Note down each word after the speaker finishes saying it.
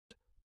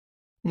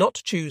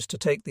not choose to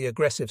take the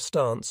aggressive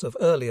stance of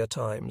earlier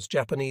times.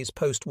 Japanese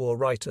post-war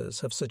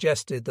writers have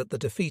suggested that the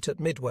defeat at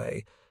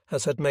Midway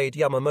had made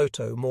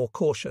Yamamoto more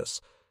cautious,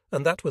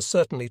 and that was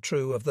certainly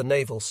true of the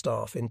naval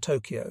staff in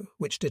Tokyo,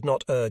 which did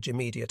not urge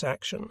immediate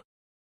action.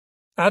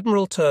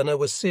 Admiral Turner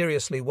was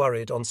seriously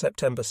worried on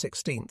September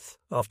 16th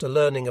after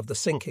learning of the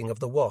sinking of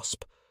the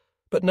Wasp,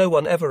 but no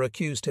one ever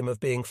accused him of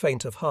being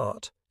faint of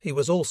heart. He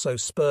was also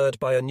spurred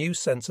by a new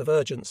sense of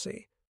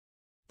urgency.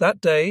 That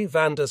day,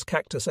 Vanda's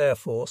Cactus Air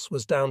Force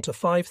was down to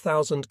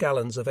 5,000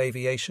 gallons of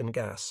aviation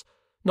gas,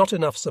 not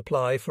enough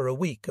supply for a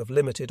week of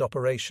limited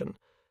operation.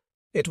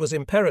 It was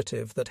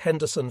imperative that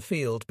Henderson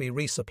Field be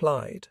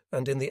resupplied,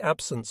 and in the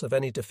absence of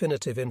any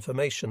definitive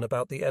information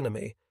about the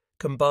enemy,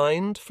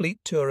 Combined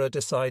Fleet-Tourer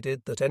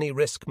decided that any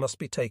risk must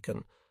be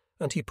taken,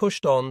 and he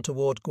pushed on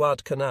toward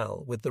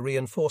Guadalcanal with the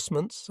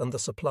reinforcements and the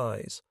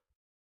supplies.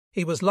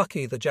 He was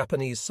lucky the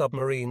Japanese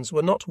submarines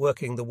were not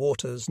working the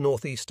waters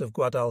northeast of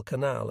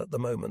Guadalcanal at the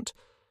moment,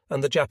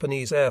 and the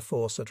Japanese Air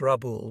Force at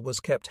Rabaul was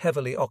kept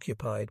heavily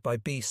occupied by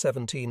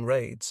B-17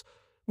 raids,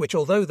 which,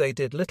 although they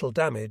did little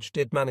damage,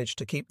 did manage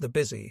to keep them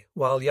busy,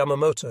 while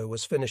Yamamoto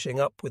was finishing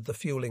up with the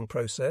fueling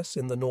process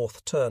in the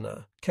North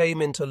Turner,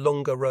 came into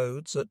Lunga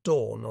Roads at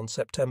dawn on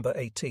September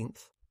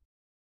 18th.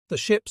 The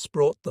ships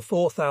brought the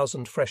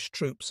 4,000 fresh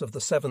troops of the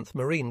 7th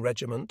Marine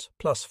Regiment,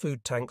 plus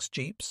food tanks,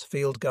 jeeps,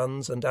 field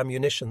guns and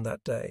ammunition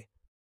that day.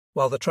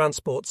 While the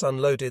transports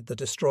unloaded the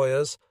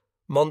destroyers,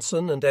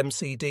 Monson and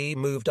MCD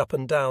moved up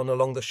and down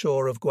along the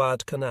shore of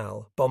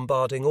Guadalcanal,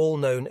 bombarding all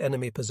known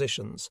enemy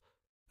positions,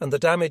 and the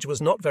damage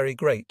was not very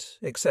great,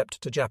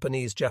 except to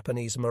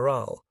Japanese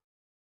morale.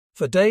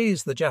 For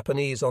days the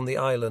Japanese on the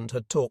island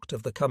had talked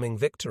of the coming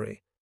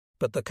victory,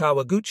 but the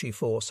Kawaguchi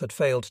force had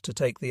failed to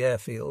take the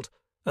airfield,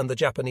 and the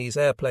Japanese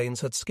airplanes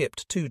had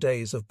skipped 2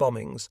 days of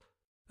bombings,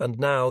 and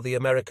now the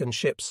American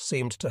ships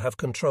seemed to have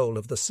control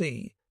of the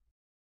sea.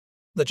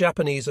 The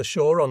Japanese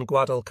ashore on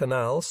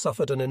Guadalcanal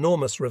suffered an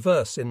enormous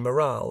reverse in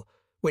morale,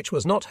 which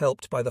was not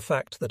helped by the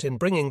fact that in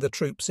bringing the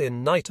troops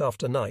in night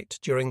after night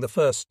during the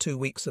first 2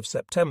 weeks of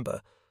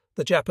September,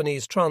 the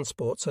Japanese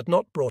transports had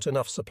not brought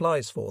enough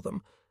supplies for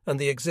them, and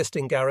the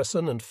existing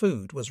garrison and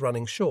food was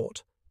running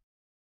short.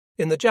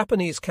 In the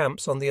Japanese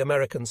camps on the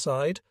American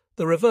side,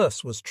 the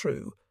reverse was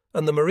true,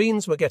 and the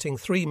Marines were getting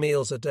 3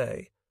 meals a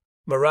day.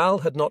 Morale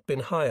had not been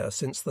higher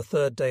since the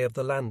 3rd day of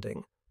the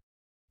landing.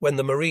 When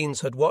the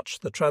Marines had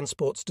watched the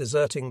transports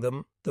deserting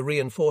them, the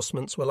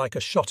reinforcements were like a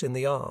shot in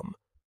the arm,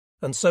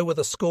 and so were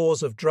the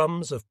scores of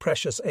drums of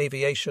precious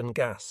aviation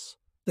gas.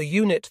 The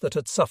unit that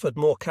had suffered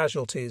more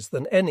casualties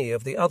than any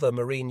of the other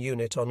Marine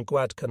unit on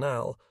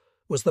Guadalcanal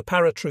was the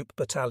Paratroop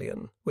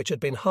Battalion, which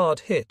had been hard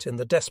hit in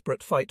the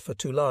desperate fight for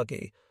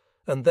Tulagi,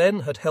 and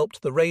then had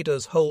helped the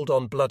raiders hold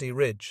on Bloody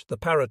Ridge. The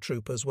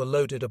paratroopers were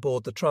loaded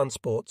aboard the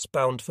transports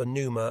bound for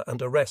Numa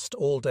and arrest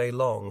all day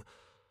long.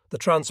 The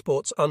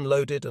transports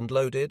unloaded and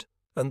loaded,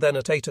 and then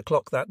at 8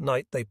 o'clock that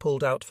night they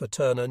pulled out, for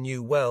Turner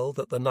knew well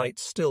that the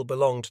nights still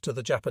belonged to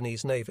the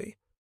Japanese Navy.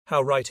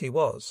 How right he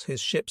was.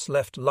 His ships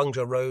left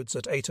Lunga Roads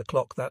at 8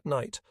 o'clock that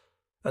night,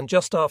 and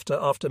just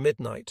after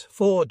midnight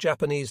 4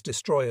 Japanese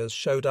destroyers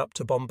showed up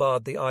to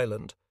bombard the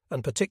island,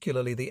 and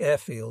particularly the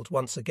airfield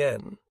once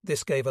again.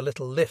 This gave a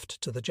little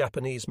lift to the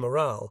Japanese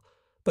morale,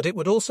 but it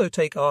would also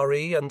take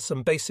RE and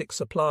some basic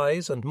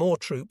supplies and more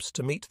troops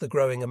to meet the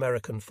growing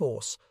American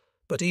force.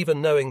 But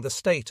even knowing the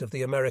state of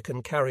the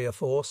American carrier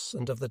force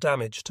and of the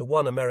damage to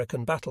 1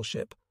 American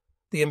battleship,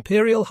 the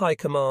Imperial High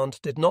Command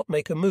did not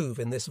make a move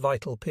in this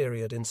vital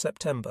period in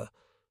September.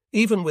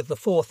 Even with the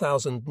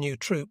 4,000 new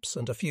troops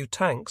and a few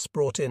tanks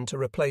brought in to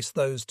replace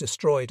those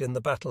destroyed in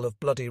the Battle of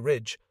Bloody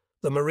Ridge,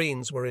 the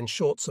Marines were in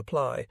short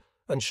supply,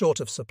 and short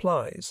of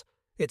supplies.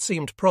 It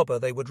seemed proper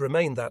they would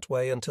remain that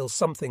way until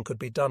something could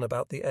be done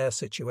about the air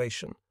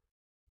situation,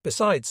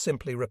 besides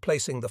simply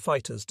replacing the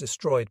fighters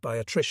destroyed by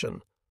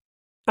attrition.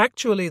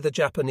 Actually, the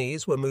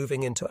Japanese were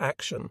moving into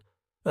action,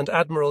 and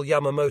Admiral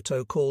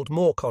Yamamoto called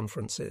more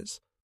conferences.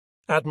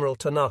 Admiral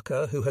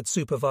Tanaka, who had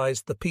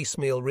supervised the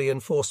piecemeal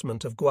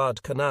reinforcement of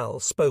Guadalcanal,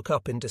 spoke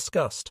up in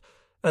disgust,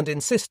 and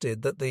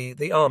insisted that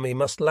the army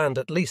must land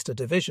at least a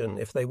division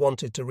if they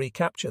wanted to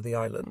recapture the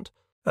island,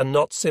 and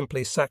not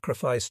simply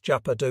sacrifice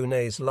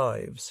Japadone's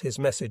lives. His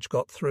message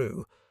got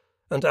through,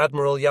 and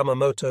Admiral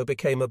Yamamoto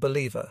became a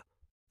believer,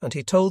 and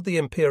he told the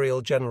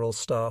Imperial General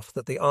Staff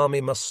that the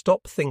army must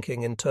stop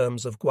thinking in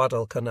terms of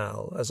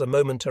Guadalcanal as a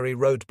momentary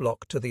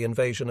roadblock to the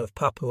invasion of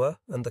Papua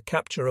and the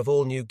capture of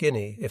all New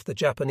Guinea if the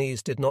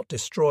Japanese did not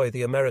destroy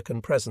the American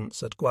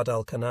presence at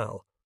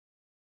Guadalcanal.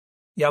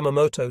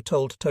 Yamamoto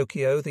told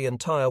Tokyo the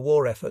entire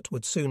war effort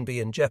would soon be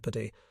in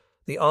jeopardy.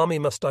 The army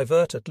must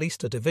divert at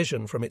least a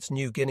division from its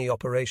New Guinea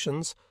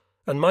operations,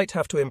 and might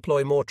have to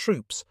employ more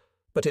troops,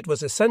 but it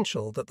was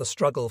essential that the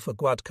struggle for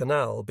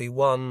Guadalcanal be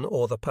won,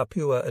 or the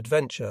Papua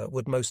adventure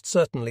would most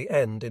certainly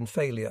end in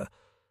failure.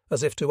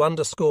 As if to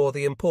underscore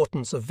the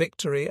importance of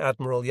victory,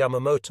 Admiral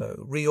Yamamoto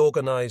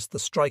reorganized the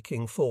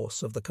striking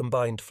force of the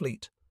combined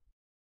fleet.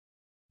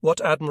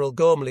 What Admiral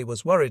Gormley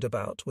was worried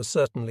about was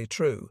certainly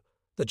true.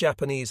 The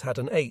Japanese had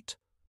an 8.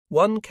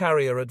 one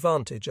carrier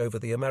advantage over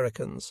the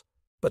Americans,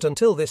 but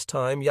until this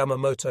time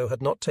Yamamoto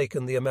had not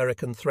taken the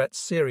American threats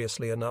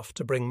seriously enough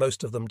to bring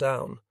most of them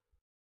down.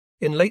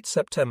 In late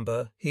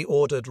September, he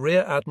ordered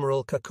Rear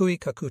Admiral Kakui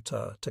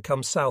Kakuta to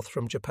come south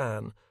from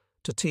Japan.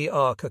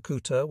 T.R.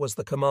 Kakuta was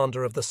the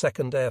commander of the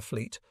 2nd Air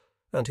Fleet,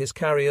 and his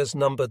carriers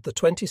numbered the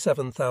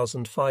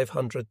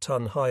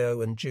 27,500-ton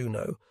Hyo and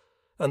Juno,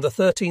 and the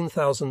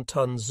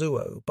 13,000-ton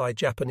Zuo by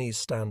Japanese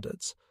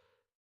standards.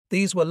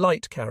 These were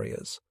light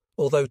carriers,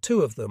 although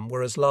 2 of them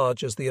were as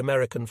large as the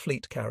American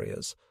fleet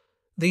carriers.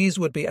 These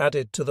would be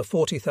added to the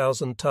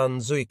 40,000-ton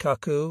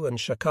Zuikaku and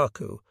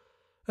Shakaku,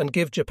 and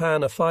give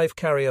Japan a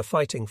 5-carrier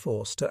fighting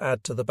force to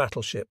add to the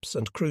battleships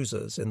and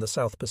cruisers in the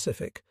South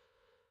Pacific.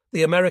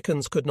 The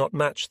Americans could not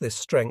match this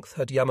strength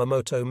had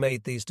Yamamoto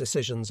made these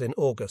decisions in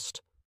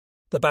August.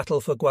 The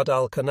battle for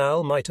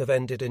Guadalcanal might have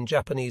ended in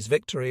Japanese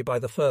victory by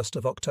the 1st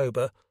of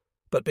October,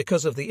 but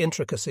because of the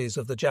intricacies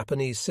of the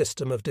Japanese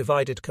system of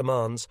divided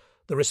commands,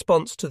 the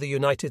response to the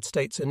United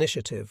States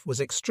initiative was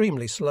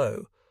extremely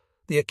slow.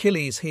 The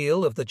Achilles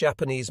heel of the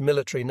Japanese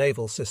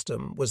military-naval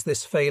system was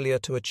this failure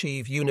to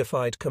achieve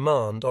unified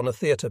command on a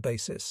theater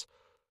basis.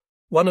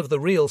 One of the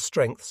real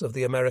strengths of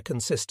the American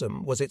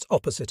system was its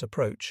opposite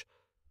approach.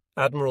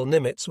 Admiral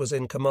Nimitz was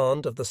in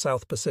command of the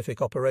South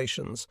Pacific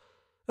operations,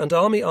 and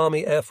Army,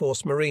 Air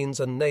Force, Marines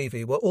and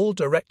Navy were all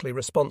directly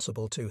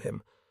responsible to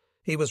him.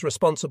 He was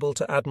responsible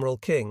to Admiral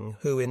King,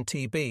 who in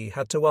TB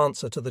had to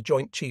answer to the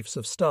Joint Chiefs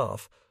of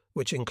Staff,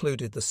 which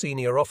included the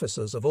senior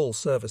officers of all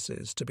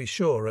services, to be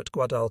sure, at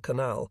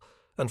Guadalcanal,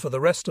 and for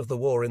the rest of the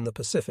war in the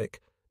Pacific,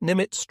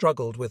 Nimitz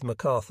struggled with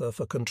MacArthur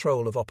for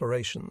control of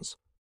operations.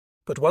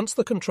 But once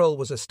the control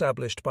was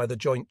established by the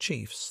Joint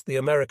Chiefs, the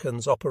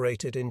Americans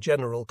operated in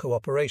general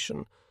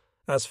cooperation.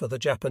 As for the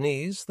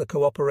Japanese, the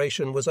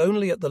cooperation was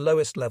only at the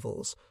lowest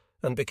levels,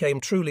 and became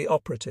truly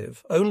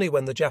operative only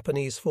when the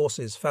Japanese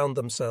forces found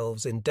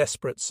themselves in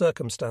desperate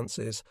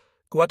circumstances.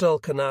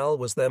 Guadalcanal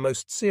was their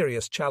most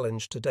serious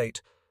challenge to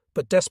date,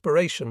 but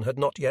desperation had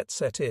not yet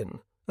set in,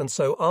 and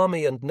so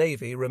Army and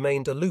Navy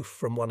remained aloof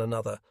from one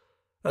another,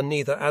 and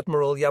neither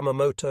Admiral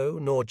Yamamoto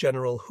nor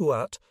General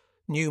Huat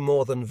knew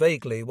more than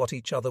vaguely what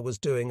each other was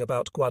doing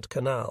about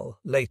Guadalcanal.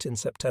 Late in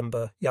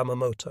September,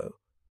 Yamamoto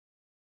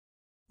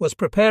was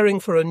preparing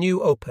for a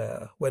new au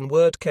pair when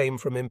word came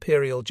from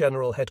Imperial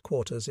General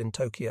Headquarters in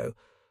Tokyo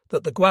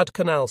that the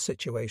Guadalcanal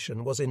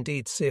situation was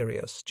indeed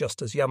serious,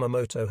 just as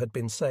Yamamoto had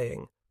been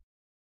saying.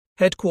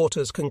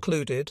 Headquarters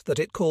concluded that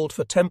it called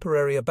for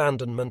temporary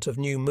abandonment of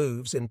new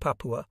moves in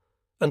Papua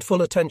and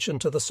full attention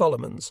to the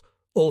Solomons.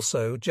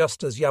 Also,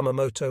 just as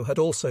Yamamoto had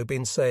also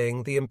been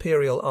saying, the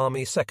Imperial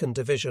Army 2nd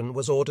Division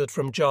was ordered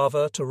from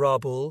Java to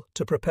Rabaul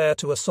to prepare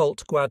to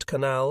assault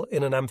Guadalcanal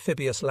in an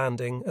amphibious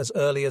landing as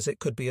early as it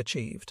could be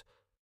achieved.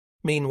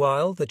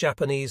 Meanwhile, the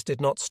Japanese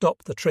did not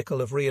stop the trickle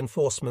of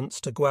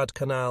reinforcements to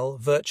Guadalcanal.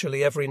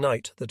 Virtually every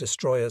night the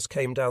destroyers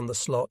came down the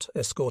slot,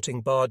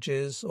 escorting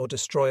barges or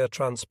destroyer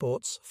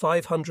transports.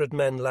 500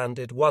 men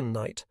landed one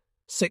night,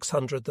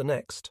 600 the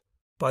next.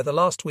 By the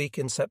last week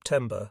in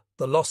September,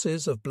 the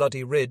losses of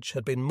Bloody Ridge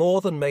had been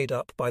more than made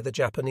up by the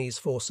Japanese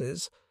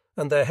forces,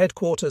 and their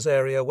headquarters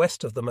area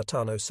west of the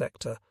Matano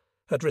sector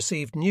had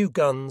received new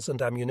guns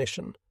and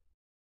ammunition.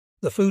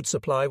 The food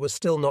supply was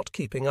still not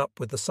keeping up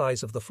with the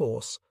size of the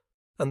force,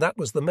 and that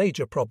was the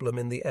major problem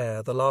in the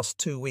air. The last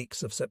 2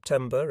 weeks of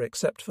September,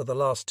 except for the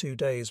last 2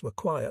 days, were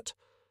quiet.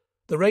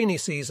 The rainy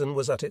season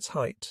was at its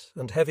height,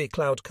 and heavy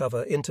cloud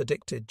cover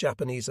interdicted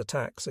Japanese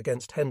attacks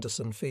against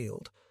Henderson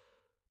Field.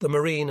 The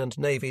Marine and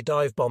Navy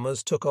dive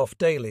bombers took off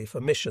daily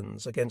for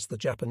missions against the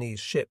Japanese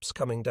ships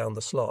coming down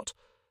the slot,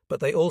 but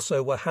they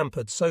also were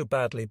hampered so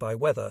badly by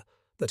weather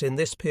that in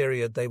this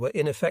period they were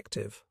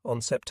ineffective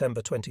on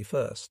September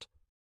 21st.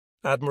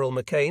 Admiral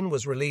McCain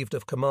was relieved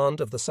of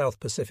command of the South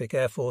Pacific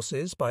Air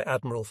Forces by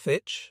Admiral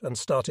Fitch and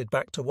started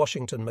back to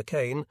Washington.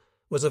 McCain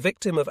was a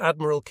victim of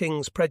Admiral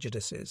King's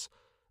prejudices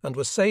and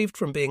was saved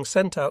from being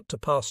sent out to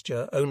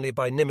pasture only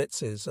by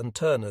Nimitz's and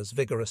Turner's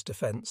vigorous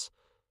defense.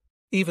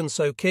 Even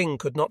so, King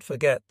could not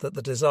forget that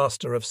the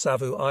disaster of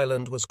Savu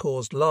Island was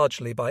caused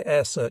largely by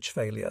air search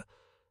failure,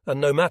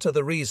 and no matter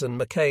the reason,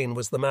 McCain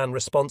was the man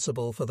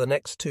responsible for the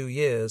next 2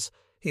 years.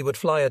 He would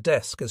fly a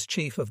desk as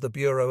chief of the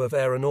Bureau of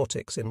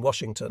Aeronautics in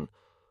Washington.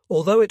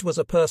 Although it was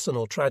a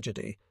personal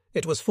tragedy,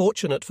 it was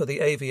fortunate for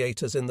the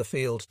aviators in the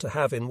field to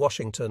have in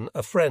Washington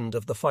a friend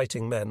of the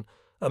fighting men,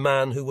 a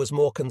man who was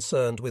more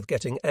concerned with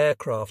getting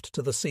aircraft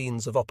to the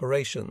scenes of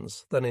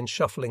operations than in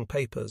shuffling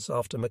papers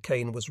after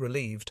McCain was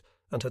relieved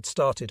and had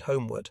started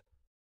homeward.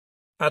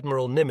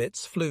 Admiral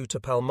Nimitz flew to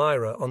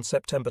Palmyra on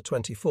September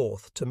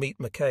 24th to meet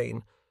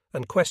McCain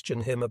and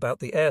question him about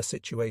the air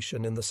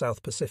situation in the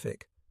South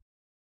Pacific.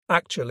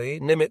 Actually,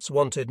 Nimitz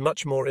wanted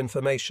much more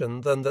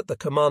information than that the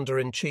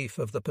Commander-in-Chief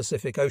of the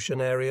Pacific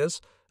Ocean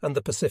areas and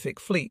the Pacific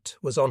Fleet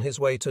was on his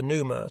way to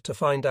Numa to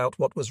find out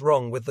what was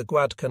wrong with the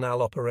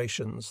Guadalcanal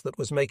operations that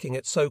was making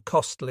it so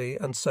costly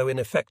and so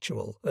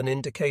ineffectual, an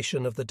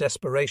indication of the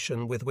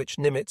desperation with which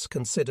Nimitz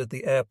considered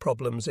the air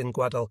problems in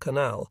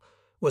Guadalcanal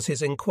was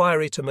his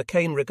inquiry to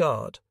McCain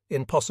regard,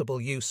 in possible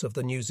use of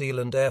the New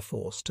Zealand Air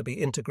Force to be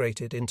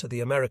integrated into the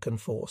American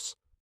force.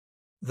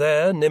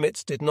 There,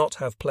 Nimitz did not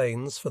have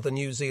planes for the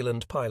New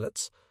Zealand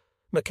pilots.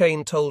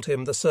 McCain told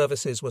him the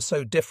services were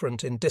so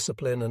different in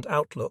discipline and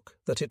outlook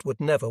that it would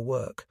never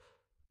work.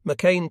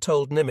 McCain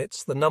told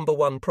Nimitz the number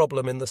one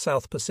problem in the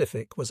South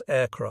Pacific was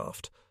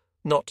aircraft.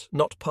 Not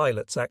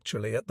pilots,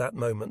 actually, at that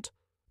moment.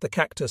 The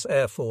Cactus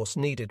Air Force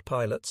needed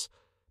pilots.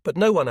 But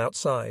no one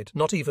outside,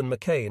 not even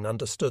McCain,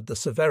 understood the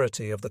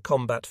severity of the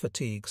combat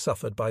fatigue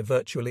suffered by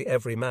virtually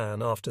every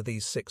man after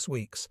these 6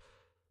 weeks.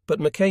 But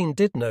McCain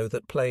did know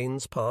that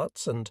planes,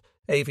 parts, and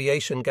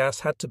aviation gas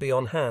had to be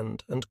on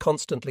hand and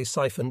constantly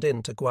siphoned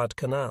into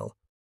Guadalcanal.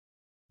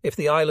 If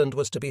the island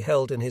was to be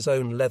held in his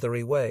own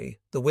leathery way,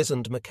 the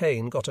wizened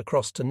McCain got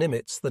across to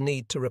Nimitz the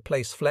need to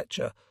replace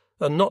Fletcher,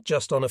 and not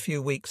just on a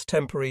few weeks'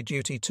 temporary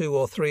duty. 2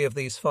 or 3 of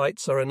these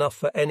fights are enough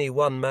for any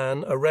one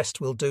man. A rest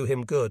will do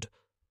him good,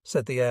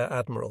 said the Air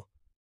Admiral.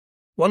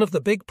 One of the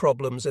big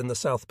problems in the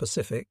South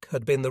Pacific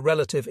had been the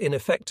relative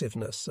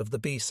ineffectiveness of the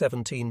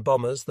B-17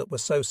 bombers that were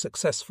so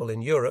successful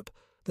in Europe.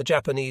 The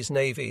Japanese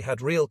Navy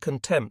had real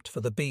contempt for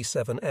the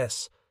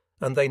B-7S,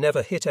 and they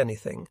never hit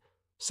anything,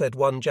 said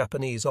one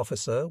Japanese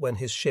officer when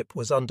his ship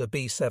was under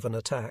B-7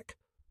 attack.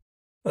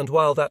 And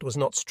while that was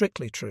not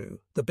strictly true,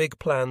 the big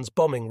plan's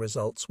bombing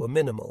results were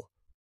minimal.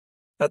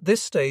 At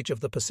this stage of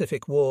the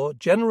Pacific War,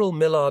 General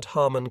Millard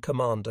Harmon,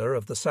 commander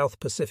of the South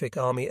Pacific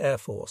Army Air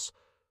Force,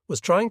 was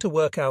trying to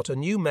work out a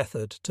new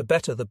method to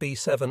better the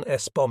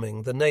B-7S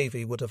bombing. The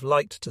Navy would have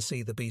liked to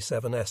see the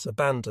B-7S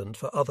abandoned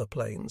for other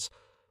planes,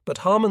 but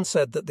Harmon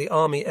said that the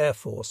Army Air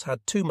Force had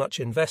too much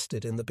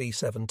invested in the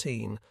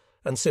B-17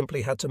 and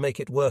simply had to make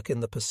it work in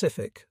the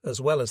Pacific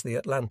as well as the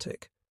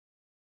Atlantic.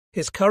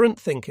 His current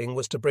thinking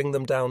was to bring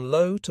them down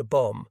low to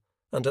bomb,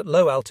 and at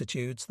low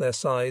altitudes their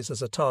size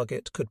as a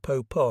target could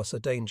pose a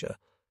danger,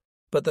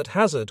 but that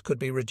hazard could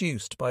be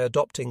reduced by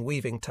adopting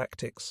weaving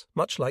tactics,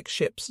 much like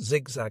ships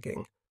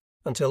zigzagging.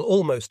 Until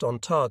almost on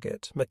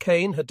target,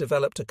 McCain had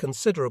developed a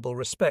considerable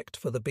respect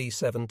for the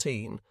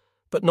B-17,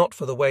 but not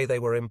for the way they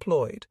were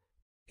employed.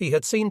 He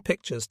had seen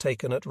pictures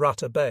taken at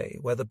Rata Bay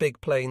where the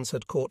big planes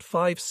had caught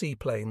 5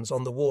 seaplanes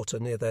on the water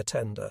near their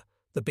tender.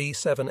 The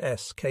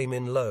B-7S came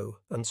in low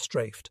and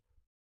strafed.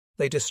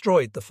 They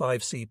destroyed the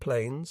 5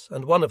 seaplanes,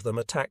 and one of them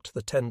attacked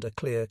the tender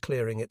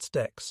clearing its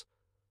decks.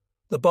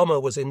 The bomber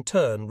was in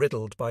turn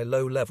riddled by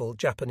low-level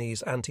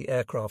Japanese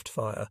anti-aircraft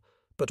fire,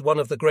 but one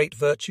of the great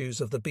virtues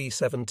of the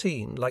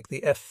B-17, like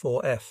the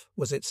F.4F,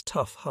 was its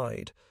tough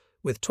hide,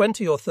 with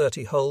 20 or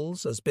 30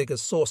 holes as big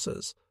as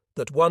saucers,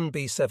 that one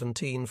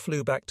B-17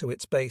 flew back to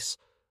its base,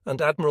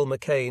 and Admiral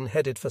McCain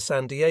headed for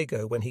San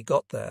Diego when he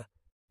got there.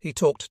 He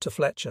talked to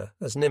Fletcher,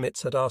 as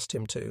Nimitz had asked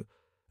him to,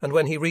 and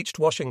when he reached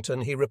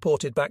Washington he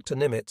reported back to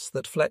Nimitz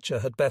that Fletcher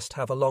had best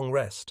have a long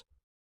rest.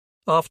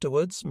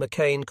 Afterwards,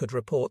 McCain could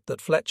report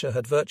that Fletcher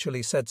had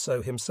virtually said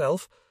so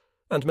himself,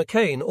 and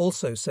McCain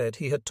also said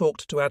he had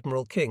talked to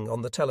Admiral King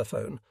on the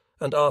telephone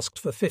and asked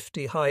for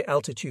 50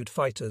 high-altitude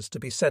fighters to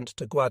be sent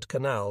to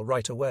Guadalcanal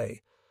right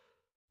away.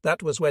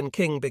 That was when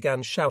King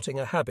began shouting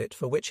a habit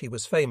for which he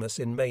was famous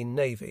in Maine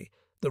Navy,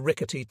 the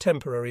rickety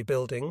temporary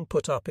building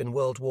put up in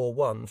World War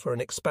I for an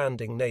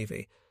expanding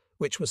navy,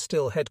 which was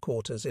still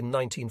headquarters in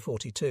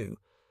 1942.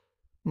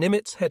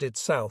 Nimitz headed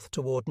south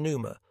toward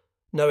Numa,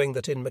 knowing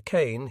that in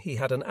McCain he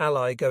had an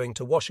ally going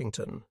to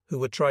Washington who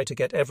would try to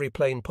get every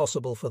plane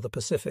possible for the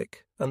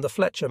Pacific, and the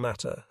Fletcher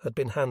matter had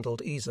been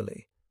handled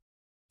easily.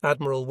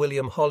 Admiral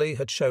William Holly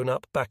had shown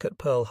up back at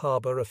Pearl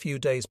Harbor a few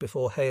days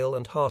before Hale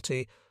and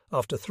Harty,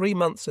 after 3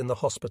 months in the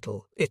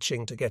hospital,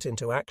 itching to get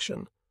into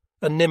action,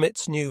 and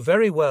Nimitz knew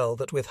very well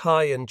that with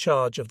High in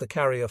charge of the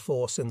carrier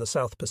force in the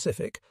South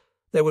Pacific,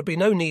 there would be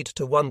no need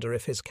to wonder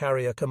if his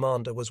carrier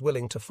commander was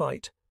willing to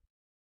fight.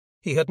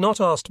 He had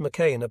not asked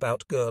McCain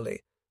about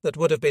Gurley. That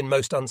would have been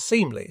most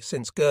unseemly,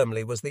 since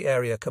Gurley was the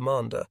area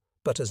commander,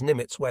 but as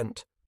Nimitz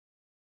went.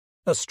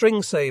 A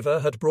string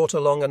saver had brought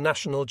along a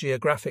National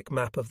Geographic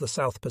map of the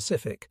South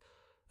Pacific,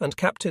 and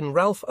Captain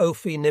Ralph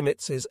Ophi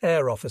Nimitz's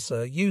air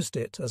officer used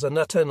it as a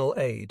nocturnal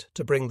aid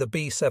to bring the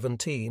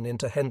B-17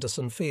 into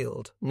Henderson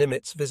Field.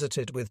 Nimitz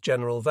visited with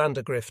General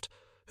Vandergrift,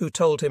 who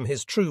told him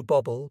his true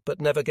bobble but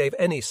never gave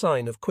any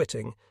sign of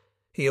quitting.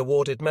 He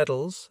awarded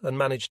medals and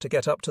managed to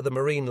get up to the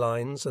Marine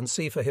lines and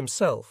see for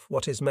himself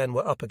what his men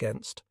were up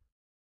against.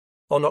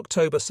 On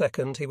October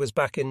 2nd he was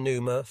back in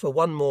Numa for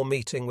one more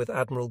meeting with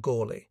Admiral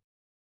Gurley.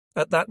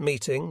 At that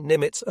meeting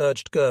Nimitz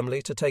urged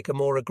Gurley to take a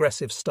more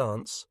aggressive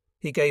stance.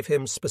 He gave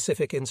him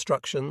specific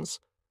instructions,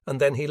 and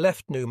then he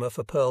left Numa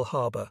for Pearl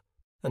Harbor,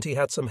 and he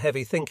had some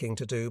heavy thinking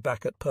to do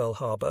back at Pearl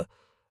Harbor.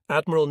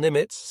 Admiral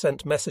Nimitz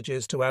sent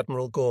messages to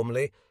Admiral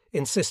Gurley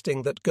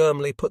insisting that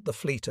Gurley put the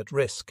fleet at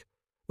risk,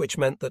 which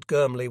meant that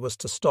Gurley was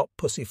to stop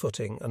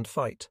pussyfooting and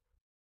fight.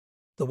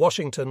 The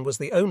Washington was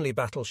the only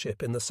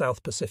battleship in the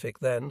South Pacific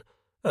then,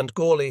 and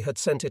Gurley had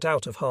sent it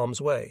out of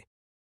harm's way.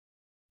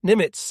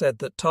 Nimitz said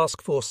that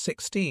Task Force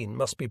 16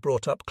 must be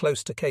brought up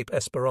close to Cape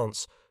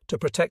Esperance to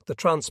protect the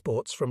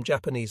transports from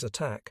Japanese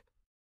attack.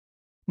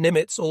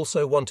 Nimitz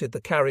also wanted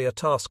the carrier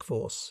task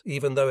force,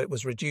 even though it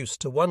was reduced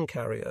to one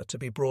carrier, to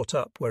be brought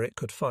up where it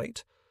could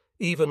fight.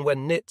 Even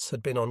when Nitz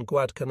had been on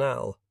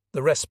Guadalcanal,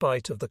 the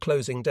respite of the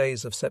closing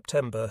days of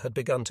September had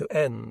begun to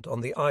end.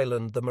 On the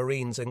island the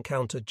Marines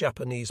encountered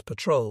Japanese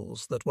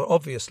patrols that were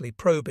obviously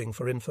probing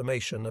for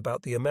information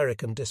about the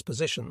American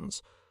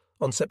dispositions.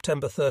 On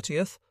September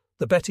 30th,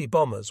 the Betty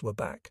bombers were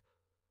back.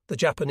 The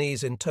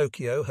Japanese in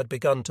Tokyo had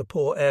begun to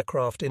pour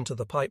aircraft into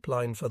the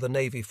pipeline for the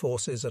Navy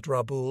forces at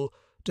Rabaul,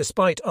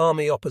 despite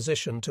Army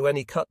opposition to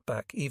any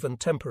cutback, even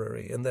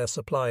temporary, in their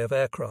supply of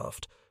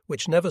aircraft,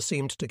 which never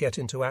seemed to get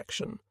into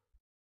action.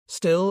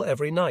 Still,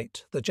 every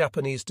night, the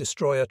Japanese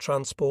destroyer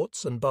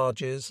transports and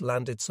barges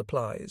landed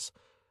supplies,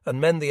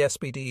 and men the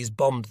SBDs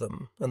bombed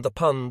them, and the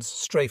Puns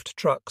strafed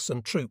trucks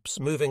and troops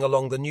moving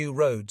along the new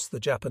roads the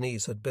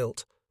Japanese had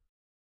built.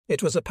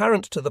 It was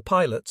apparent to the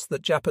pilots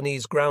that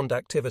Japanese ground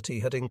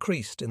activity had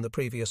increased in the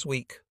previous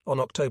week, on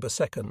October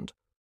 2nd.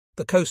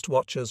 The coast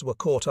watchers were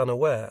caught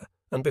unaware,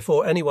 and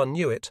before anyone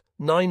knew it,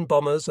 9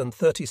 bombers and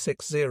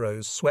 36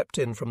 Zeros swept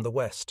in from the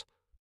west.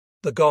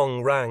 The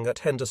gong rang at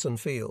Henderson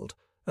Field,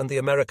 and the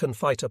American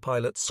fighter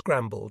pilots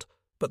scrambled,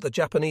 but the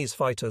Japanese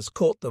fighters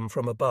caught them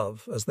from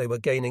above as they were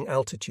gaining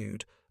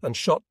altitude and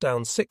shot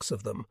down 6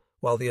 of them,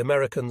 while the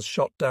Americans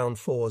shot down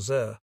 4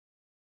 Zer.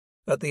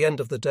 At the end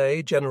of the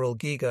day, General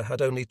Giga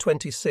had only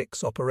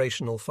 26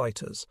 operational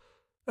fighters,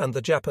 and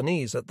the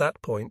Japanese at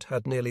that point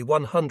had nearly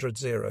 100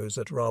 Zeros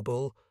at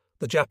Rabaul.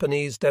 The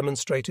Japanese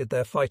demonstrated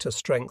their fighter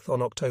strength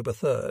on October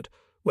 3rd,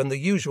 when the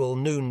usual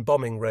noon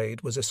bombing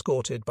raid was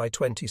escorted by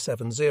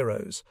 27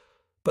 Zeros.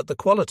 But the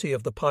quality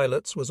of the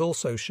pilots was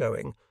also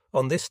showing.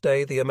 On this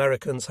day the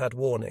Americans had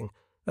warning,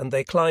 and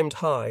they climbed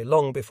high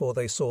long before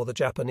they saw the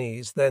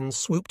Japanese, then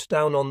swooped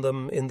down on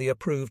them in the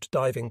approved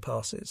diving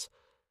passes.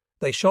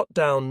 They shot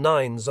down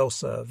 9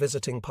 Zosa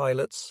visiting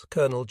pilots.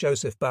 Colonel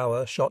Joseph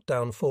Bauer shot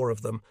down 4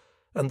 of them,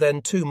 and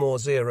then 2 more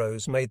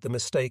Zeros made the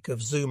mistake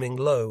of zooming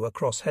low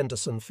across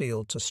Henderson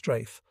Field to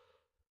strafe.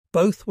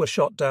 Both were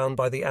shot down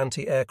by the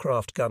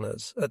anti-aircraft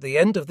gunners. At the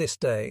end of this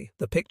day,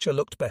 the picture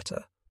looked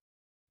better.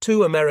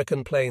 2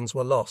 American planes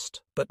were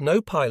lost, but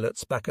no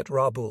pilots back at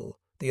Rabaul,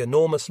 the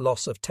enormous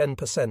loss of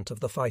 10% of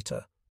the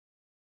fighter.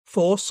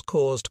 Force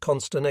caused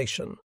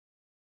consternation.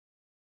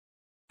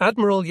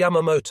 Admiral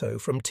Yamamoto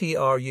from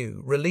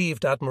TRU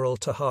relieved Admiral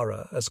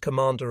Tahara as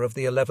commander of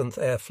the 11th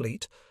Air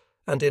Fleet,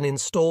 and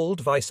installed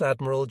Vice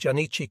Admiral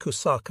Janichi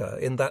Kusaka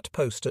in that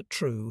post at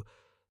True.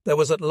 There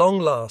was at long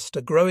last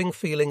a growing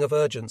feeling of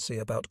urgency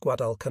about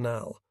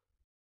Guadalcanal.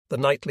 The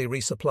nightly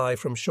resupply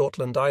from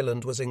Shortland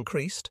Island was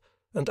increased,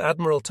 and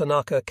Admiral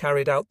Tanaka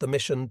carried out the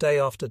mission day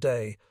after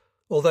day,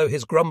 although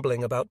his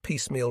grumbling about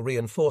piecemeal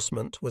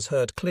reinforcement was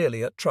heard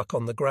clearly at truck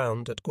on the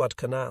ground at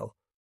Guadalcanal.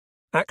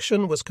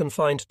 Action was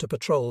confined to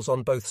patrols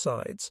on both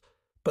sides,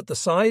 but the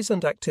size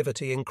and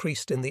activity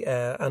increased in the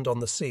air and on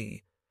the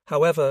sea.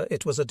 However,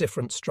 it was a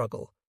different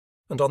struggle,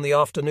 and on the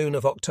afternoon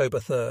of October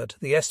 3rd,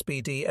 the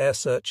SBD air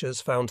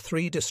searchers found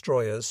 3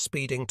 destroyers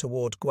speeding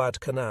toward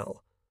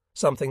Guadalcanal,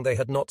 something they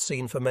had not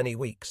seen for many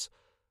weeks.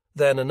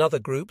 Then another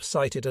group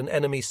sighted an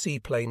enemy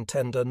seaplane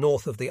tender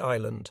north of the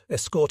island,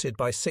 escorted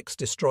by 6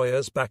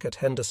 destroyers back at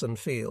Henderson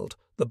Field.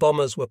 The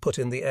bombers were put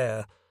in the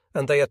air,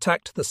 and they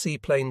attacked the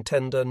seaplane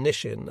tender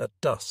Nishin at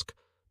dusk,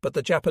 but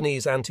the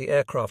Japanese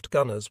anti-aircraft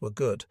gunners were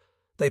good.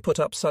 They put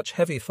up such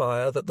heavy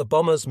fire that the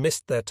bombers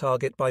missed their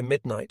target by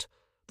midnight.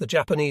 The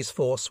Japanese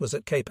force was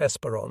at Cape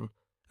Esperon,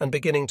 and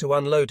beginning to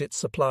unload its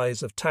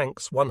supplies of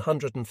tanks,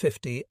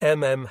 150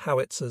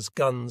 howitzers,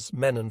 guns,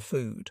 men and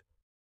food.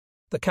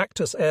 The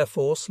Cactus Air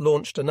Force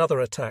launched another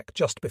attack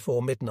just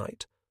before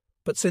midnight,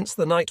 but since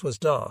the night was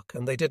dark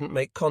and they didn't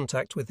make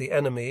contact with the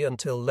enemy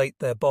until late,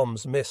 their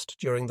bombs missed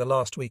during the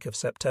last week of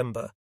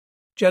September.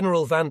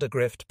 General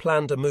Vandergrift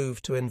planned a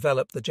move to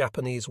envelop the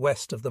Japanese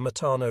west of the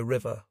Matano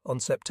River on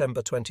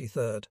September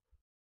 23rd.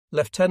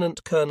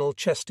 Lieutenant Colonel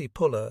Chesty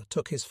Puller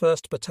took his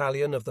 1st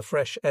Battalion of the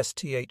fresh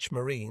STH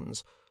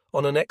Marines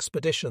on an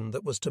expedition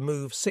that was to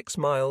move 6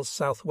 miles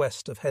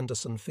southwest of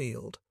Henderson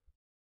Field.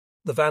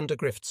 The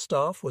Vandergrift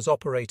staff was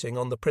operating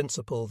on the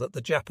principle that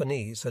the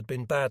Japanese had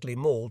been badly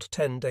mauled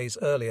 10 days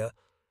earlier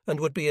and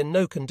would be in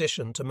no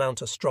condition to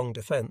mount a strong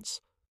defence.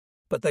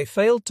 But they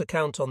failed to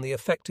count on the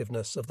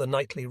effectiveness of the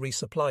nightly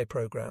resupply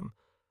program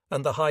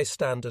and the high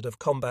standard of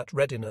combat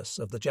readiness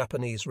of the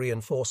Japanese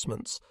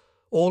reinforcements,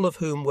 all of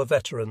whom were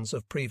veterans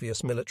of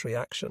previous military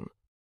action.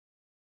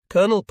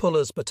 Colonel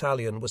Puller's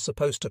battalion was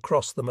supposed to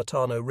cross the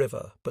Matano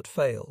River, but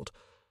failed,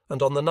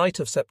 and on the night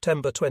of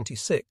September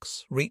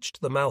 26 reached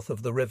the mouth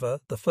of the river.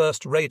 The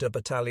 1st Raider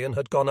Battalion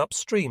had gone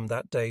upstream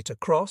that day to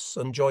cross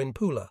and join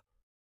Puller.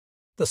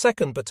 The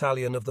 2nd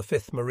Battalion of the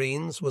 5th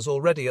Marines was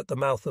already at the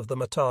mouth of the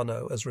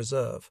Matano as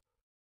reserve.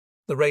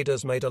 The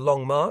Raiders made a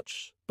long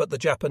march, but the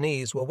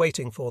Japanese were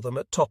waiting for them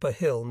at Topper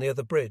Hill near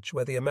the bridge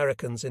where the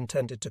Americans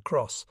intended to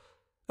cross,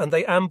 and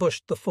they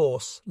ambushed the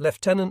force.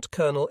 Lieutenant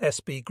Colonel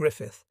S.B.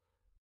 Griffith.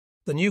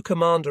 The new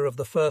commander of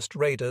the 1st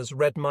Raiders,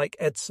 Red Mike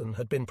Edson,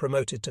 had been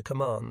promoted to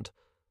command.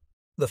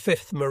 The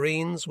 5th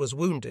Marines was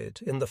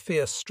wounded in the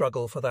fierce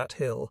struggle for that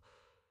hill,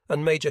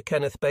 and Major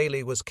Kenneth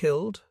Bailey was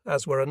killed,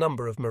 as were a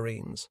number of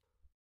Marines.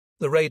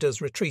 The raiders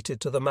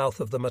retreated to the mouth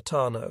of the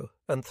Matano,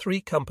 and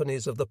 3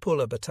 companies of the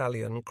Pulla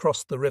Battalion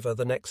crossed the river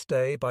the next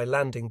day by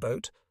landing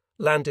boat,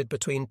 landed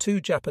between 2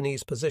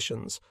 Japanese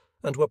positions,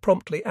 and were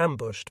promptly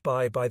ambushed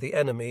by the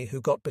enemy,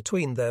 who got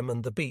between them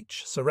and the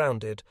beach.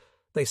 Surrounded,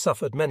 they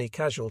suffered many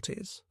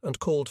casualties, and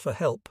called for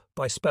help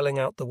by spelling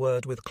out the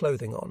word with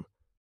clothing on.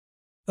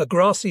 A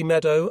grassy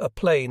meadow, a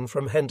plain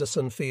from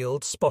Henderson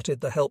Field, spotted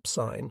the help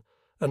sign,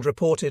 and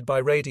reported by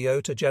radio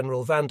to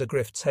General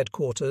Vandergrift's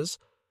headquarters.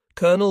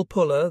 Colonel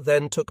Puller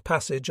then took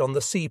passage on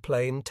the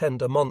seaplane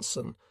tender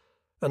Monson,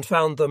 and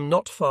found them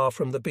not far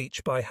from the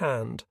beach by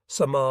hand,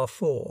 Samar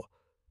 4.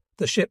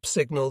 The ship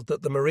signalled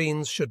that the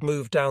Marines should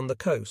move down the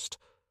coast,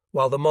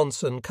 while the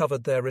Monson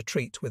covered their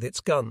retreat with its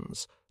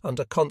guns,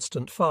 under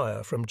constant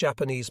fire from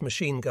Japanese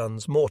machine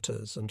guns,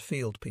 mortars, and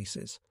field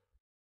pieces.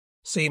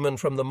 Seamen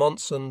from the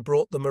Monson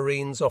brought the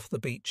Marines off the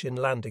beach in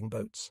landing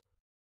boats.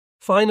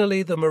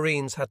 Finally, the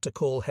Marines had to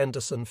call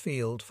Henderson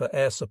Field for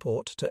air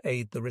support to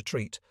aid the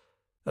retreat,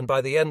 and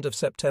by the end of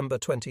September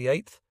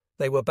 28th,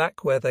 they were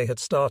back where they had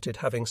started,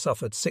 having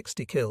suffered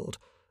 60 killed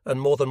and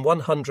more than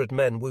 100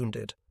 men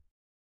wounded.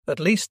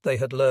 At least they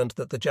had learned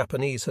that the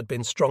Japanese had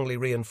been strongly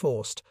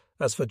reinforced.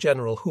 As for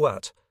General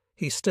Huat,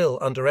 he still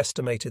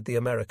underestimated the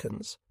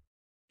Americans.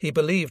 He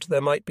believed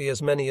there might be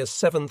as many as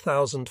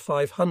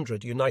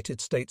 7,500 United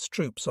States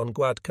troops on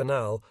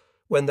Guadalcanal,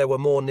 when there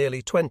were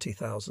nearly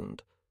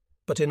 20,000.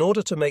 But in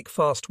order to make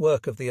fast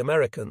work of the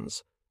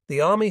Americans,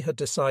 the army had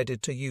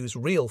decided to use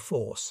real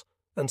force,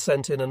 and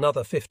sent in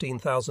another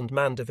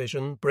 15,000-man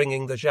division,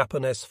 bringing the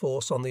Japanese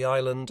force on the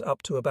island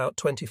up to about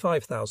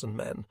 25,000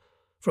 men.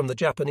 From the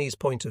Japanese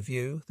point of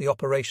view, the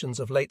operations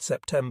of late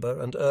September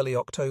and early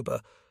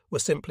October were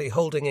simply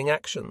holding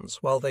actions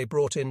while they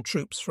brought in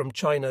troops from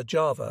China,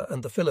 Java,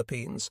 and the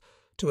Philippines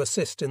to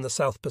assist in the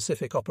South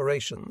Pacific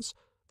operations.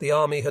 The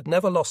army had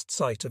never lost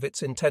sight of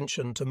its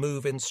intention to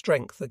move in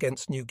strength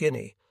against New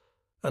Guinea,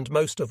 and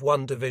most of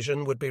one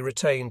division would be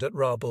retained at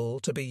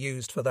Rabaul to be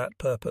used for that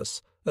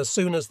purpose, as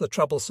soon as the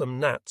troublesome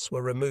gnats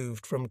were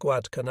removed from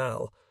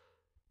Guadalcanal.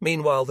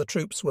 Meanwhile, the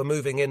troops were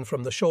moving in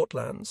from the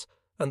Shortlands,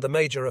 and the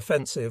major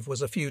offensive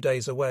was a few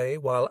days away.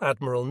 While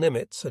Admiral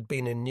Nimitz had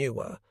been in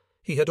Neuer,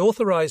 he had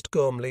authorized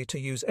Gormley to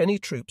use any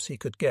troops he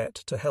could get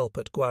to help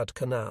at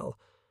Guadalcanal,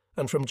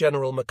 and from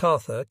General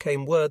MacArthur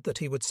came word that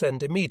he would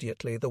send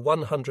immediately the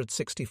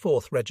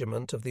 164th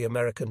Regiment of the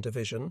American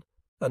Division,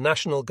 a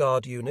National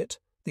Guard unit.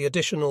 The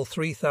additional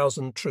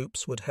 3,000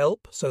 troops would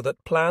help, so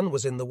that plan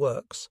was in the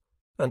works,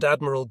 and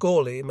Admiral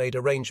Gawley made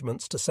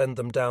arrangements to send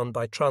them down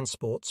by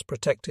transports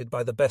protected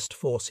by the best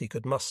force he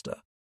could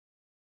muster.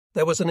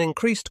 There was an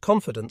increased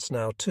confidence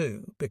now,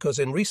 too, because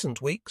in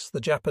recent weeks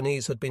the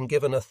Japanese had been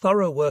given a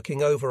thorough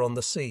working over on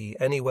the sea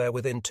anywhere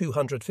within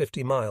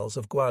 250 miles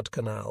of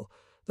Guadalcanal.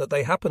 That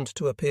they happened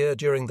to appear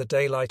during the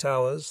daylight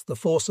hours, the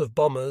force of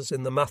bombers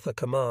in the Mather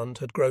Command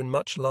had grown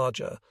much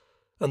larger,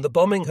 and the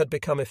bombing had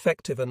become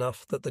effective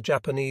enough that the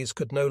Japanese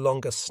could no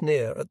longer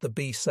sneer at the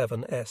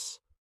B-7S.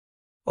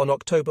 On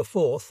October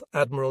 4th,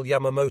 Admiral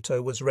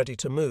Yamamoto was ready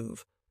to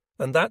move,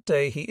 and that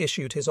day he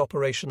issued his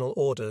operational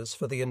orders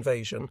for the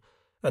invasion,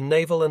 a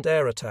naval and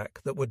air attack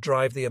that would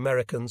drive the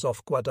Americans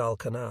off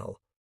Guadalcanal.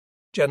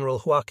 General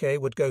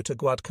Huake would go to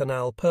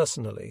Guadalcanal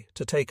personally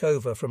to take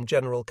over from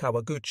General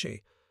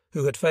Kawaguchi,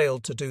 who had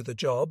failed to do the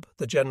job.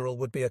 The general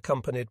would be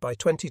accompanied by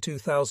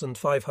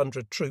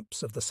 22,500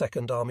 troops of the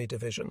 2nd Army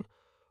Division,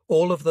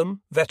 all of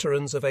them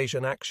veterans of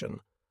Asian action.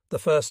 The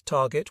first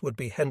target would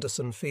be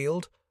Henderson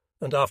Field,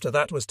 and after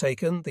that was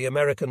taken, the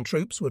American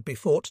troops would be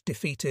fought,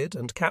 defeated,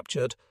 and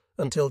captured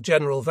until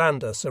General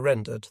Vanda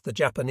surrendered. The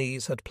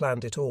Japanese had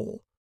planned it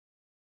all.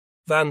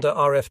 Vanda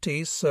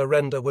RFT's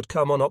surrender would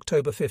come on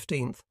October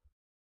 15th.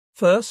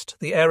 First,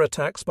 the air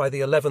attacks by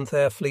the 11th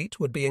Air Fleet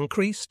would be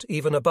increased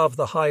even above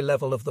the high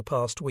level of the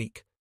past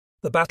week.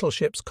 The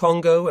battleships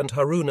Congo and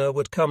Haruna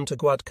would come to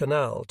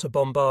Guadalcanal to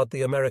bombard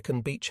the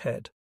American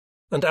beachhead,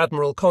 and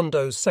Admiral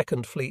Kondo's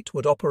 2nd Fleet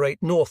would operate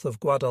north of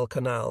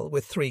Guadalcanal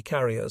with 3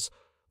 carriers,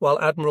 while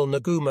Admiral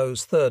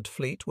Nagumo's 3rd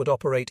Fleet would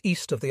operate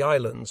east of the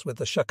islands with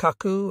the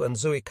Shakaku and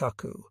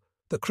Zuikaku.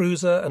 The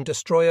cruiser and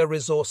destroyer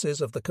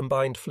resources of the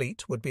combined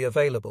fleet would be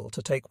available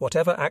to take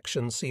whatever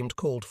action seemed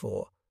called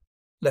for.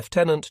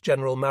 Lieutenant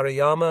General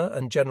Maruyama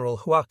and General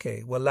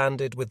Huake were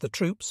landed with the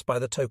troops by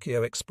the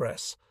Tokyo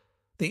Express.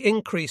 The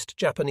increased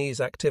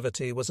Japanese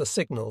activity was a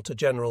signal to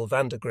General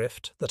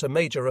Vandergrift that a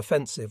major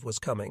offensive was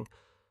coming,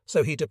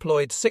 so he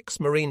deployed 6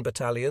 Marine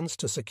battalions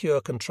to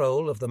secure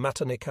control of the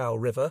Matanikau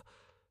River,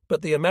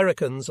 but the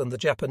Americans and the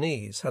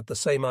Japanese had the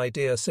same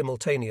idea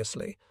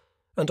simultaneously,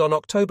 and on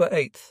October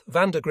 8th,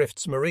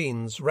 Vandergrift's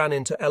Marines ran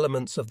into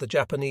elements of the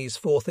Japanese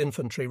 4th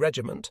Infantry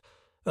Regiment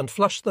and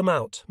flushed them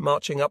out,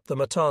 marching up the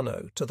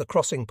Matano to the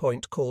crossing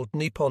point called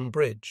Nippon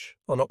Bridge.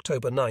 On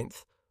October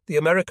 9th, the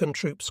American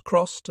troops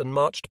crossed and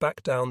marched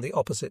back down the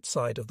opposite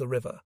side of the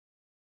river.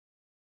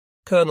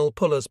 Colonel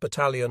Puller's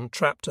battalion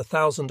trapped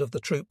 1,000 of the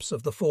troops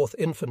of the 4th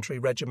Infantry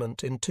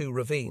Regiment in 2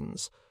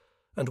 ravines,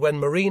 and when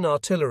marine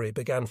artillery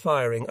began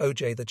firing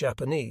OJ the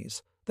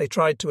Japanese, they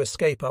tried to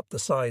escape up the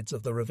sides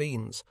of the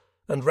ravines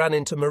and ran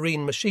into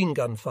marine machine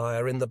gun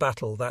fire in the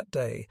battle that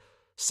day.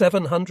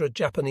 700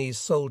 Japanese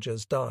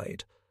soldiers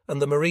died,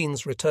 and the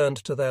Marines returned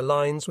to their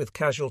lines with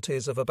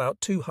casualties of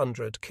about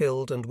 200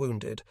 killed and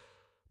wounded.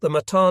 The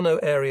Matano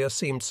area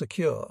seemed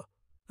secure,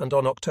 and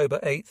on October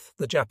 8th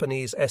the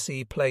Japanese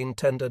SE plane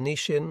tender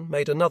Nishin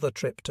made another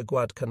trip to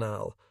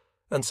Guadalcanal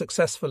and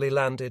successfully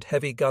landed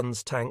heavy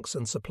guns, tanks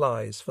and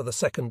supplies for the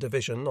 2nd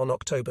Division on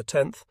October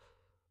 10th.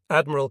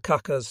 Admiral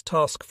Kaka's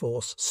task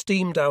force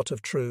steamed out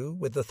of True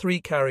with the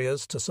 3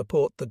 carriers to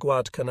support the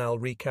Guadalcanal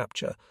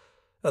recapture,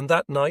 and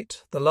that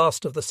night the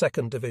last of the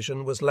 2nd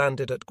Division was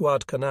landed at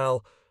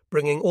Guadalcanal,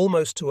 bringing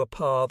almost to a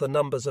par the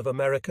numbers of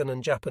American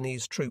and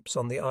Japanese troops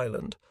on the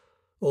island.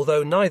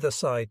 Although neither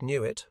side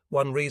knew it,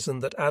 one reason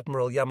that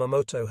Admiral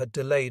Yamamoto had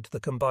delayed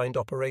the combined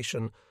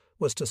operation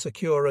was to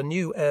secure a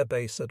new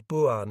airbase at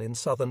Buan in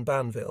southern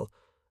Banville,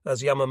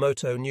 as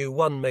Yamamoto knew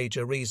one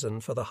major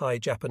reason for the high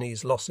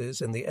Japanese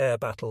losses in the air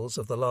battles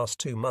of the last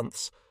 2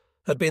 months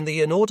had been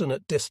the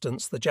inordinate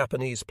distance the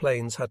Japanese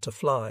planes had to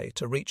fly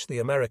to reach the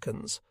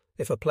Americans.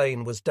 If a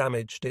plane was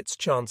damaged, its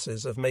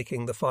chances of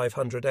making the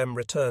 500m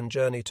return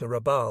journey to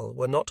Rabaul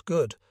were not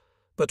good,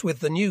 but with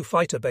the new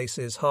fighter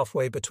bases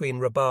halfway between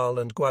Rabaul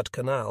and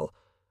Guadalcanal,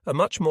 a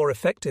much more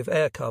effective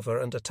air cover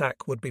and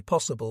attack would be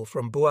possible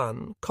from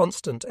Buan.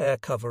 Constant air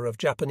cover of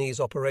Japanese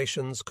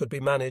operations could be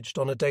managed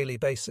on a daily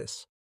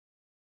basis.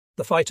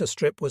 The fighter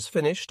strip was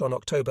finished on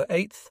October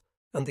 8th,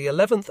 and the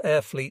 11th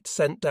Air Fleet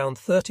sent down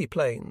 30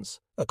 planes,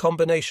 a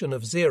combination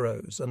of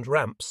Zeros and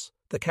Ramps,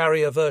 the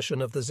carrier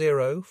version of the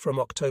Zero, from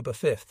October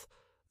 5th.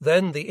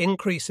 Then the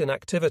increase in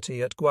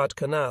activity at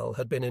Guadalcanal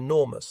had been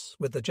enormous,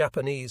 with the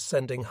Japanese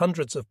sending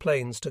hundreds of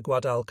planes to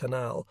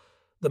Guadalcanal,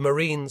 the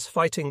Marines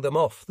fighting them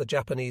off the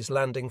Japanese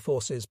landing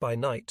forces by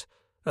night,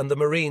 and the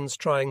Marines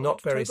trying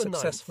not very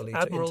successfully to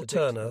interdict. Admiral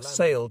Turner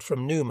sailed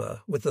from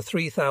Numa with the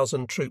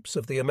 3,000 troops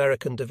of the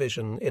American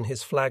Division in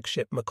his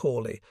flagship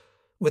Macaulay.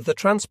 With the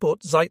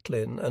transport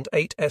Zeitlin and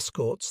 8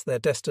 escorts, their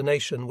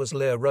destination was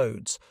Lear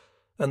Roads,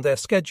 and their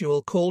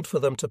schedule called for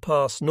them to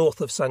pass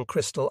north of San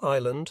Crystal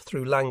Island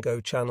through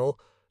Lango Channel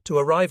to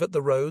arrive at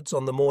the roads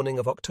on the morning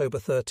of October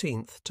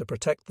 13th to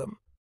protect them.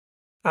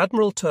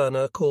 Admiral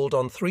Turner called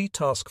on 3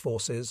 task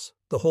forces,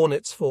 the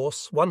Hornets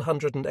Force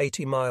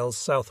 180 miles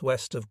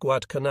southwest of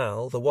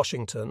Guadalcanal, the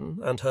Washington,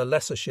 and her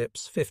lesser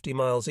ships 50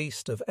 miles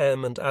east of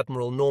M and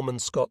Admiral Norman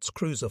Scott's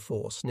cruiser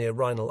force near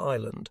Rhinal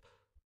Island.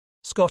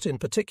 Scott in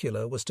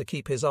particular was to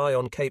keep his eye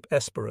on Cape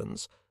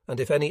Esperance, and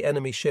if any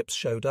enemy ships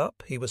showed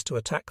up, he was to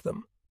attack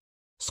them.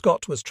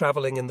 Scott was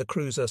traveling in the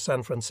cruiser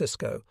San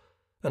Francisco,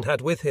 and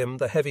had with him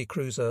the heavy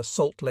cruiser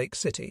Salt Lake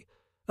City,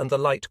 and the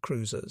light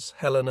cruisers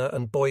Helena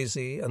and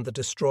Boise, and the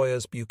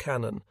destroyers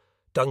Buchanan,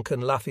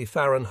 Duncan Laffey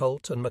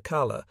Farenholt and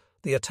McCalla.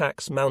 The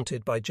attacks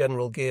mounted by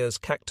General Gear's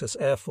Cactus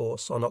Air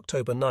Force on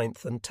October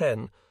 9th and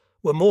 10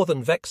 were more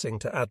than vexing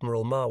to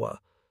Admiral Mawa,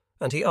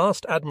 and he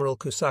asked Admiral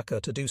Kusaka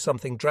to do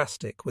something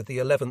drastic with the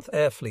 11th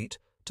Air Fleet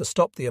to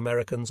stop the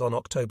Americans on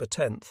October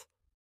 10th.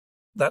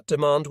 That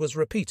demand was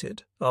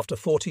repeated after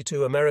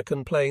 42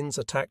 American planes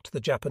attacked the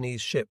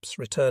Japanese ships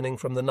returning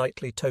from the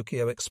nightly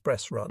Tokyo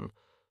Express run.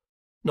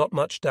 Not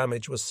much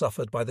damage was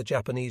suffered by the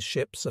Japanese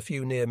ships, a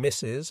few near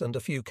misses and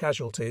a few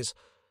casualties,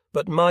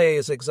 but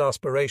Mae's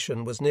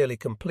exasperation was nearly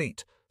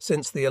complete.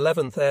 Since the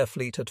 11th Air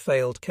Fleet had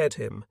failed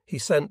Kedhim, he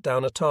sent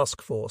down a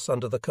task force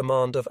under the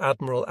command of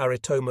Admiral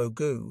Aritomo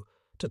Gu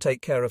to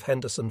take care of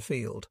Henderson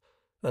Field,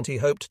 and he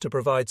hoped to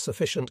provide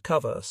sufficient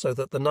cover so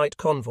that the night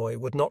convoy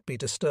would not be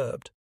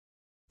disturbed.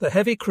 The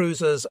heavy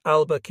cruisers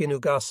Alba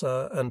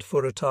Kinugasa and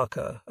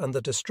Furutaka and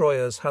the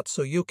destroyers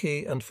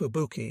Hatsuyuki and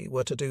Fubuki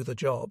were to do the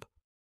job.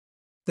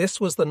 This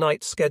was the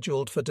night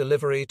scheduled for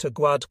delivery to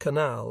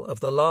Guadalcanal of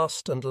the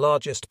last and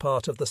largest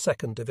part of the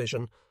 2nd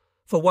Division.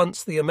 For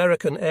once the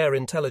American air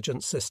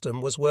intelligence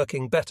system was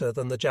working better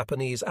than the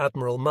Japanese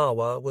Admiral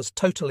Mawa was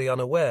totally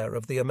unaware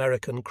of the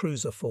American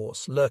cruiser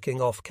force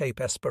lurking off Cape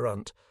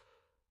Esperance.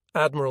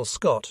 Admiral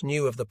Scott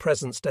knew of the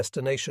presence,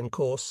 destination,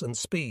 course and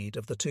speed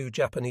of the 2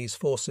 Japanese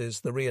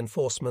forces, the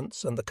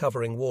reinforcements and the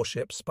covering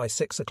warships, by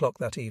 6 o'clock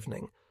that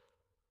evening.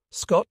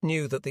 Scott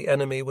knew that the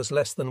enemy was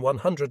less than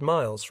 100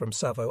 miles from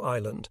Savo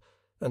Island,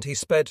 and he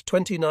sped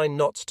 29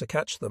 knots to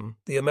catch them.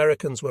 The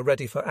Americans were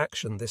ready for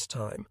action this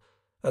time.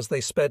 As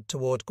they sped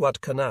toward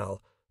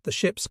Guadalcanal, the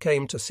ships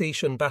came to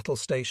Seishan battle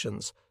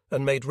stations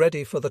and made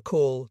ready for the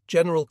call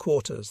general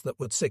quarters that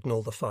would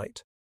signal the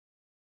fight.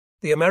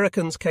 The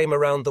Americans came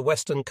around the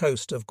western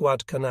coast of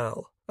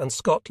Guadalcanal, and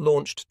Scott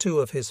launched 2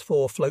 of his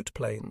 4 float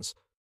planes.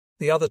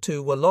 The other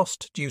 2 were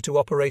lost due to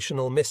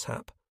operational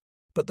mishap,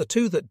 but the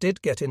 2 that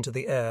did get into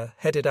the air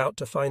headed out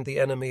to find the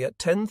enemy at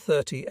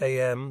 10:30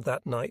 a.m.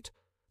 that night.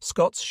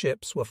 Scott's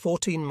ships were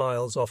 14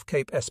 miles off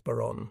Cape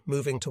Esperance,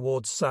 moving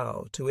towards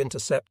Sao to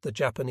intercept the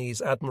Japanese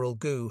Admiral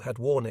Gu had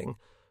warning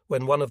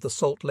when one of the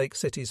Salt Lake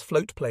City's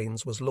float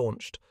planes was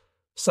launched.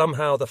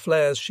 Somehow the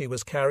flares she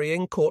was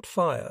carrying caught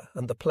fire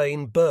and the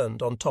plane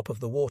burned on top of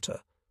the water.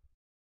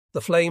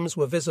 The flames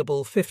were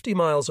visible 50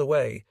 miles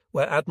away,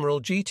 where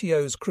Admiral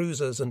GTO's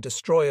cruisers and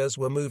destroyers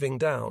were moving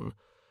down,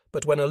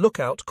 but when a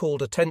lookout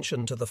called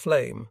attention to the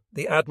flame,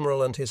 the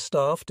admiral and his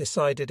staff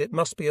decided it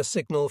must be a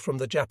signal from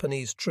the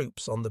Japanese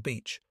troops on the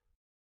beach.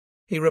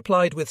 He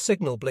replied with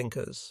signal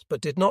blinkers,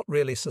 but did not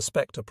really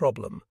suspect a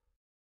problem.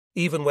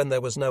 Even when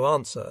there was no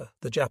answer,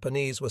 the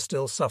Japanese were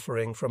still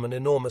suffering from an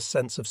enormous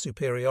sense of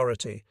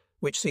superiority,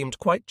 which seemed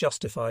quite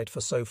justified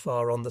for so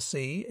far on the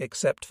sea,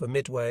 except for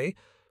Midway,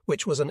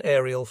 which was an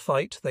aerial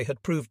fight. They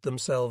had proved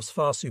themselves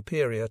far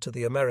superior to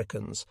the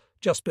Americans.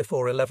 Just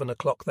before 11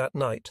 o'clock that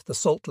night, the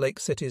Salt Lake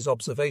City's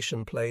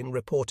observation plane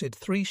reported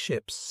 3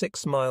 ships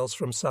 6 miles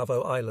from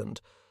Savo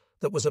Island.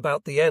 That was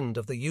about the end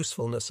of the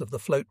usefulness of the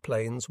float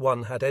planes.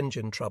 One had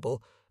engine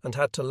trouble and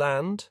had to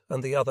land,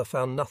 and the other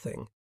found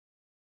nothing.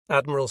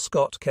 Admiral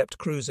Scott kept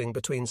cruising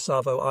between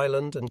Savo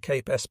Island and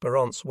Cape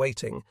Esperance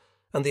waiting,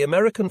 and the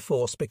American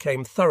force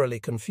became thoroughly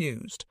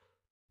confused.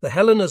 The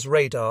Helena's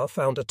radar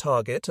found a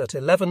target at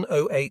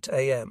 11:08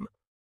 a.m.,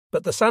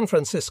 but the San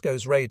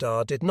Francisco's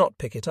radar did not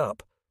pick it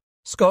up.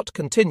 Scott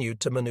continued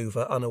to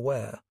maneuver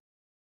unaware.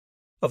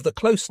 Of the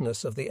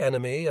closeness of the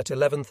enemy at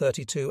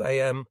 11:32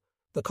 a.m.,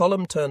 the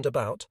column turned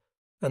about,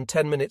 and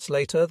 10 minutes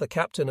later the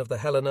captain of the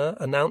Helena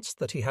announced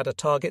that he had a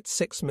target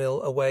 6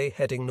 mil away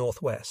heading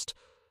northwest.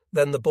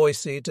 Then the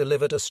Boise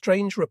delivered a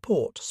strange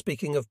report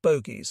speaking of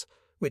bogies,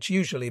 which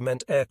usually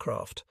meant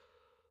aircraft.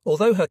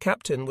 Although her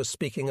captain was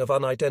speaking of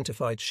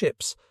unidentified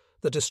ships,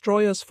 the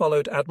destroyers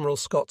followed Admiral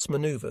Scott's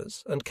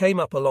maneuvers and came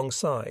up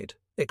alongside,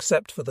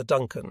 except for the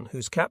Duncan,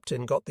 whose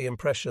captain got the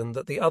impression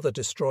that the other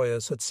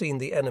destroyers had seen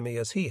the enemy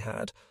as he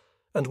had,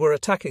 and were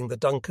attacking the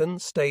Duncan,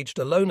 staged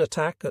a lone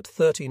attack at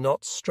 30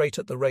 knots straight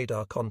at the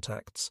radar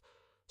contacts.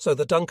 So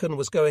the Duncan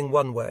was going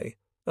one way,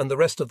 and the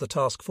rest of the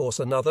task force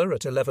another.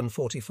 At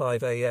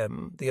 11:45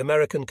 a.m., the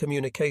American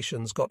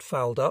communications got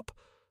fouled up,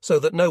 so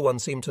that no one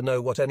seemed to know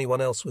what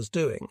anyone else was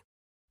doing.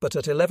 But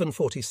at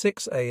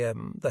 11:46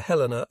 a.m., the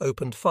Helena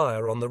opened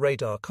fire on the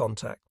radar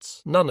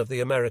contacts. None of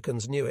the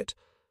Americans knew it,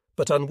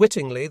 but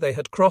unwittingly they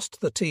had crossed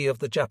the T of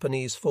the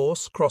Japanese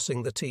force.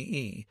 Crossing the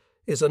TE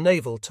is a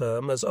naval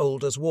term as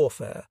old as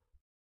warfare,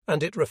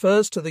 and it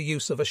refers to the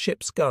use of a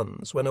ship's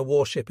guns when a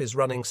warship is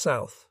running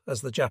south,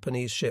 as the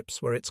Japanese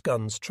ships were its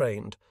guns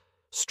trained.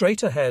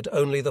 Straight ahead,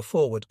 only the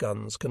forward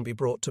guns can be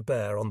brought to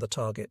bear on the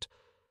target.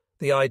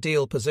 The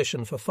ideal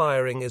position for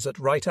firing is at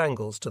right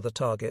angles to the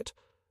target,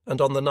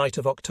 and on the night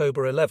of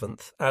October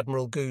 11th,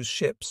 Admiral Goo's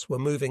ships were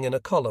moving in a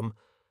column,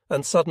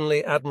 and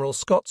suddenly Admiral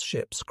Scott's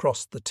ships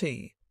crossed the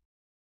T.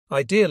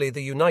 Ideally,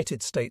 the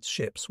United States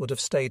ships would have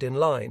stayed in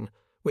line,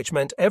 which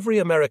meant every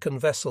American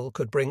vessel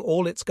could bring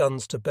all its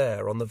guns to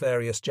bear on the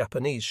various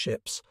Japanese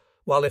ships,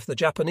 while if the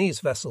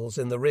Japanese vessels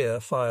in the rear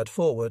fired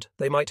forward,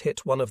 they might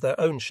hit one of their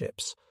own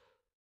ships.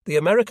 The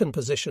American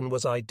position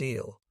was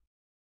ideal.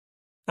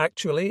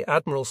 Actually,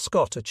 Admiral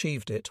Scott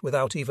achieved it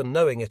without even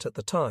knowing it at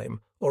the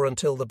time, or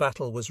until the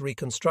battle was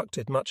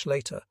reconstructed much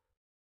later.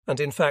 And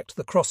in fact,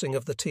 the crossing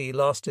of the T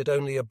lasted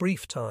only a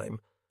brief time,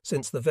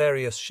 since the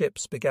various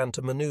ships began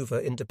to maneuver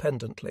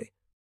independently.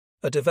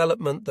 A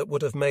development that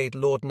would have made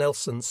Lord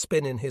Nelson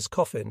spin in his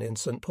coffin in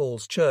St.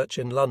 Paul's Church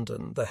in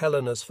London. The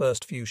Helena's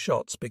first few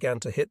shots began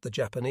to hit the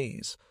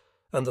Japanese,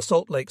 and the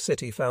Salt Lake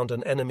City found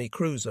an enemy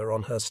cruiser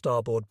on her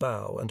starboard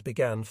bow and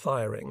began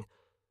firing.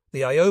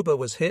 The Ioba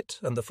was hit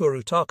and the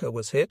Furutaka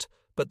was hit,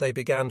 but they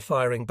began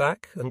firing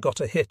back and got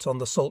a hit on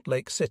the Salt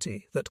Lake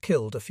City that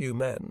killed a few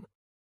men.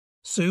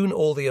 Soon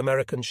all the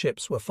American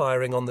ships were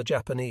firing on the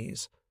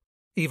Japanese.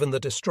 Even the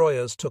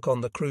destroyers took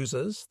on the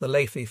cruisers. The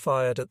Laffey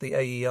fired at the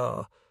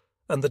AER,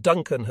 and the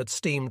Duncan had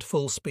steamed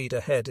full speed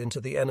ahead into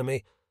the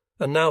enemy,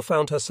 and now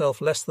found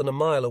herself less than a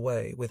mile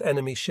away, with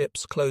enemy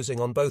ships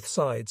closing on both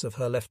sides of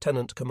her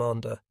lieutenant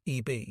commander,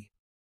 E.B.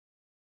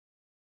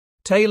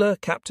 Taylor,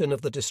 captain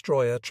of the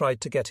destroyer,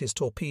 tried to get his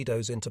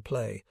torpedoes into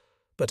play,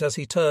 but as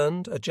he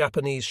turned, a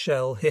Japanese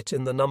shell hit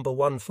in the No.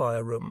 1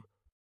 fire room.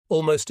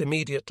 Almost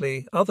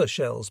immediately, other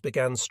shells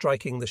began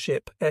striking the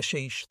ship.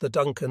 Eshish, the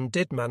Duncan,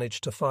 did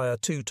manage to fire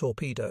 2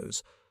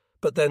 torpedoes,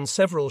 but then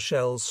several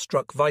shells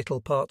struck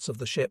vital parts of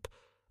the ship,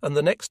 and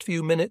the next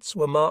few minutes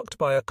were marked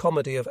by a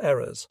comedy of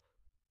errors.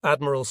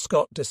 Admiral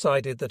Scott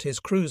decided that his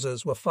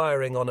cruisers were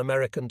firing on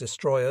American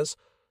destroyers,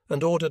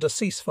 and ordered a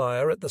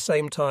ceasefire. At the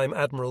same time,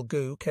 Admiral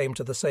Goo came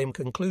to the same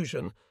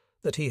conclusion,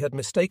 that he had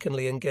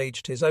mistakenly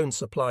engaged his own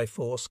supply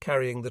force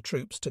carrying the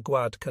troops to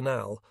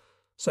Guadalcanal,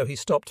 so he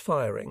stopped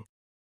firing.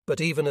 But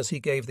even as he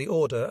gave the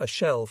order, a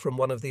shell from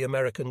one of the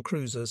American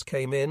cruisers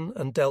came in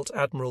and dealt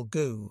Admiral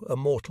Goo a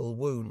mortal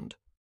wound.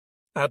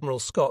 Admiral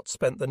Scott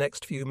spent the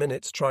next few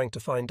minutes trying to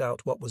find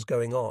out what was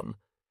going on.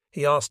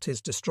 He asked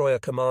his destroyer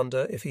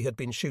commander if he had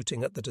been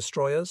shooting at the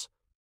destroyers.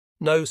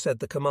 No, said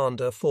the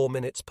commander. 4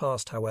 minutes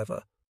passed,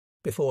 however,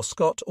 before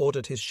Scott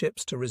ordered his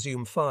ships to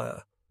resume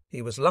fire.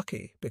 He was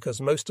lucky,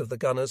 because most of the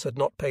gunners had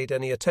not paid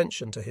any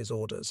attention to his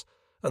orders,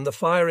 and the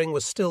firing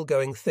was still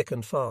going thick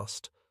and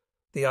fast.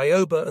 The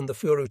Ioba and the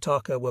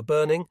Furutaka were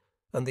burning,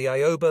 and the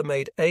Ioba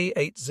made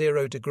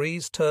A80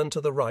 degrees turn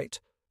to the right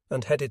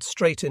and headed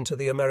straight into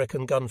the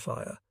American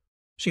gunfire.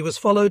 She was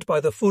followed by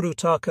the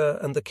Furutaka,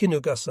 and the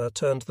Kinugasa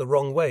turned the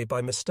wrong way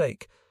by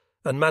mistake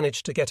and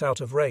managed to get out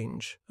of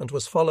range, and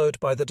was followed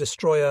by the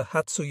destroyer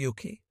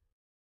Hatsuyuki.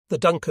 The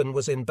Duncan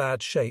was in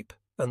bad shape,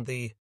 and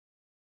the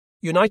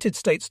United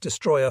States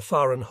destroyer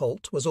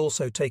Fahrenholt was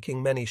also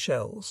taking many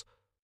shells.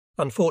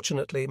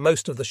 Unfortunately,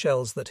 most of the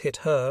shells that hit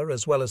her,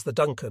 as well as the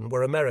Duncan,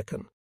 were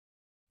American.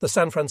 The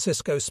San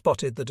Francisco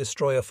spotted the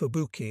destroyer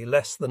Fubuki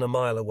less than a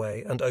mile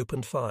away and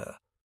opened fire.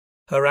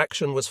 Her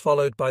action was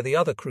followed by the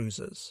other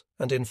cruisers,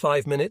 and in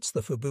 5 minutes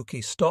the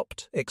Fubuki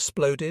stopped,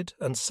 exploded,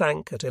 and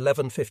sank at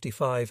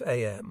 11:55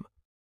 a.m.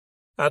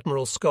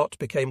 Admiral Scott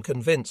became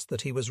convinced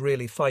that he was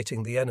really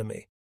fighting the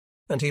enemy,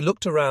 and he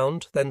looked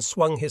around, then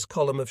swung his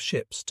column of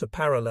ships to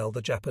parallel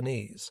the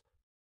Japanese.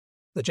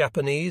 The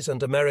Japanese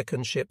and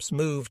American ships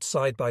moved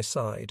side by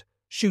side,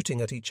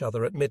 shooting at each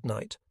other at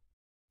midnight.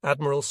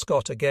 Admiral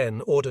Scott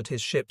again ordered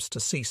his ships to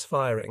cease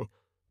firing,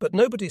 but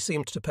nobody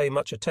seemed to pay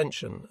much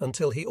attention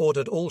until he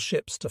ordered all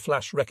ships to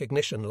flash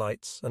recognition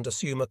lights and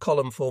assume a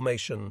column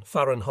formation,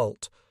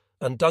 Fahrenholt,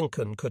 and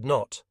Duncan could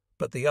not,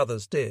 but the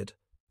others did,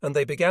 and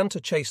they began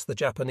to chase the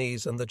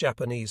Japanese, and the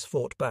Japanese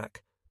fought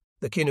back.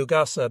 The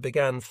Kinugasa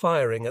began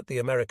firing at the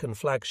American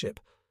flagship,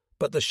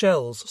 but the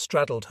shells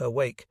straddled her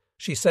wake.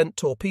 She sent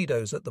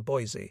torpedoes at the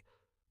Boise,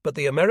 but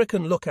the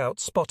American lookout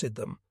spotted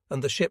them,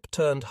 and the ship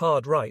turned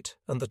hard right,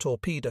 and the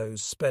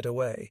torpedoes sped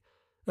away,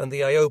 and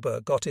the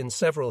Ioba got in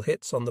several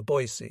hits on the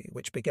Boise,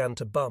 which began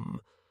to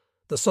bum.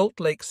 The Salt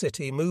Lake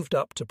City moved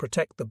up to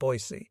protect the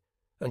Boise,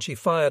 and she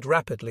fired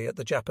rapidly at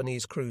the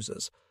Japanese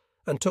cruisers,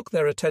 and took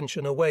their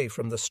attention away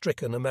from the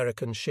stricken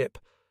American ship,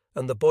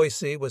 and the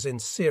Boise was in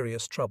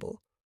serious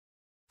trouble.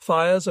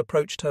 Fires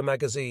approached her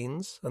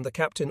magazines, and the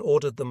captain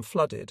ordered them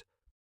flooded,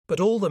 but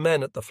all the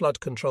men at the flood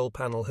control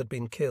panel had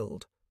been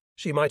killed.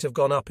 She might have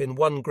gone up in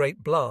one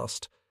great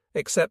blast,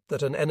 except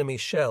that an enemy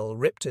shell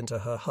ripped into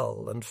her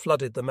hull and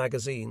flooded the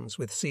magazines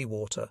with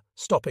seawater,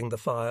 stopping the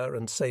fire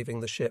and saving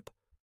the ship.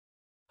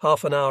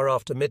 Half an hour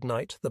after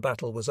midnight the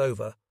battle was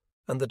over,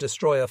 and the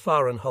destroyer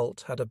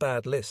Fahrenholt had a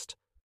bad list,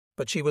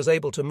 but she was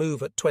able to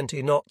move at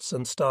 20 knots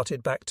and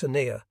started back to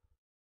near.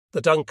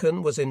 The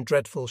Duncan was in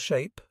dreadful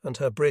shape, and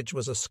her bridge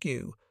was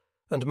askew,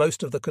 and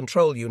most of the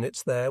control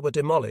units there were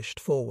demolished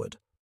forward.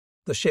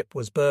 The ship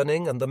was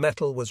burning, and the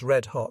metal was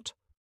red-hot.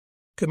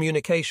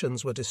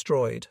 Communications were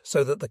destroyed,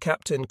 so that the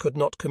captain could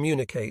not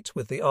communicate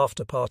with the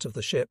after part of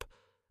the ship,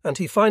 and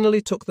he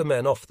finally took the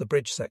men off the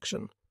bridge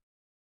section.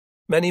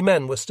 Many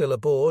men were still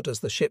aboard as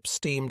the ship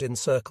steamed in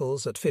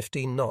circles at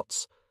 15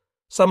 knots.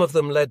 Some of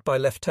them, led by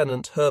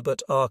Lieutenant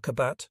Herbert R.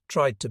 Kabat,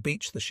 tried to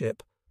beach the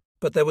ship,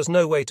 but there was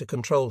no way to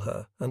control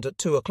her, and at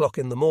 2 o'clock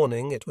in the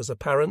morning it was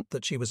apparent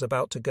that she was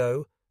about to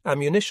go.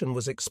 Ammunition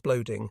was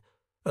exploding,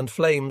 and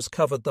flames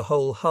covered the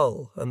whole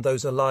hull and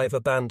those alive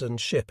abandoned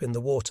ship in the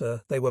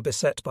water. They were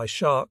beset by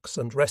sharks,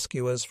 and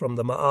rescuers from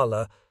the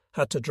Ma'ala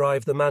had to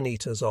drive the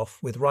man-eaters off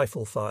with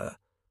rifle fire.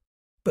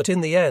 But in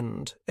the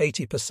end,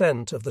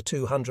 80% of the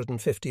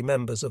 250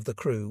 members of the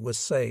crew was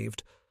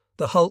saved.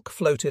 The hulk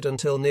floated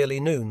until nearly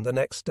noon the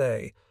next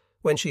day,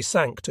 when she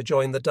sank to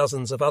join the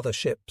dozens of other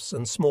ships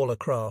and smaller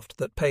craft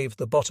that paved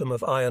the bottom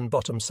of Iron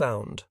Bottom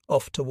Sound,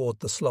 off toward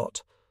the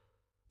slot.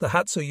 The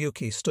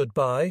Hatsuyuki stood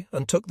by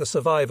and took the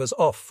survivors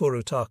off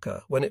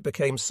Furutaka when it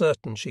became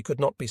certain she could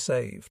not be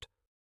saved.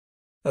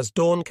 As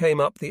dawn came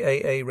up, the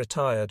AA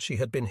retired. She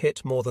had been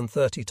hit more than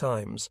 30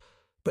 times,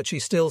 but she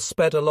still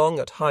sped along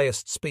at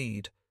highest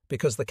speed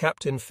because the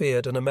captain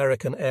feared an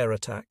American air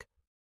attack.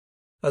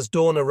 As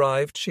dawn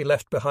arrived, she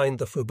left behind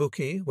the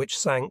Fubuki, which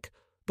sank,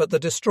 but the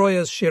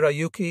destroyers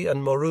Shirayuki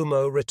and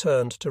Morumo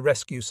returned to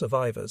rescue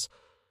survivors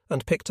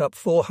and picked up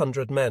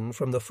 400 men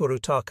from the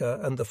Furutaka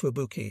and the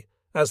Fubuki.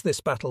 As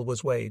this battle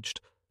was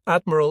waged,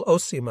 Admiral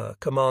Osima,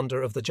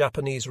 commander of the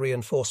Japanese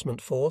reinforcement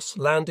force,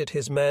 landed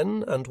his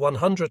men and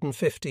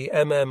 150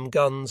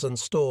 guns and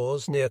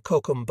stores near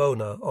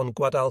Kokumbona on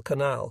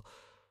Guadalcanal,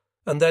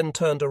 and then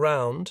turned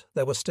around.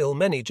 There were still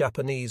many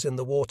Japanese in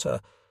the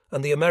water,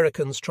 and the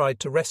Americans tried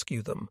to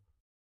rescue them.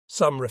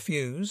 Some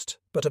refused,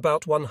 but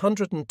about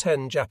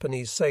 110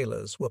 Japanese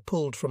sailors were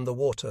pulled from the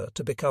water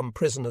to become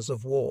prisoners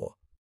of war.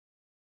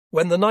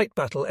 When the night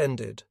battle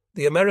ended,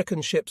 the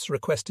American ships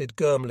requested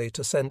Germly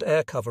to send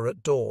air cover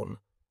at dawn,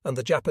 and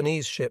the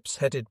Japanese ships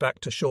headed back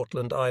to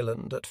Shortland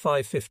Island at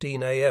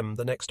 5:15 a.m.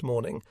 the next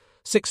morning.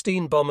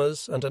 16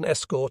 bombers and an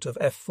escort of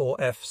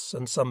F-4Fs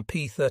and some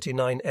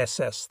P-39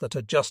 SS that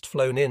had just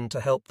flown in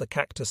to help the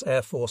Cactus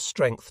Air Force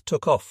strength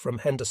took off from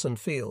Henderson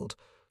Field,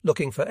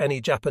 looking for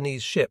any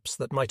Japanese ships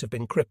that might have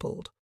been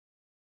crippled.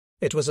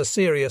 It was a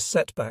serious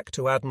setback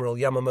to Admiral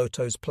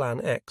Yamamoto's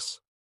Plan X.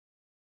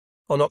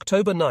 On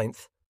October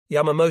 9th,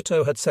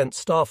 Yamamoto had sent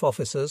staff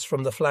officers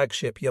from the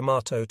flagship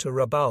Yamato to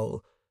Rabaul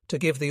to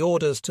give the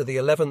orders to the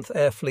 11th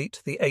Air Fleet,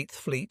 the 8th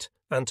Fleet,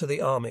 and to the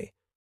Army,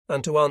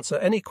 and to answer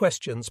any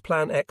questions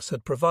Plan X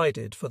had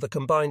provided for the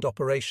combined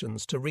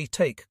operations to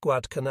retake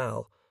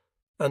Guadalcanal,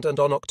 and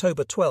on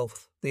October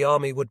 12th the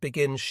Army would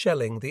begin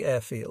shelling the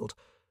airfield,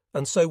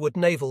 and so would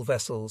naval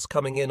vessels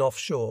coming in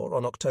offshore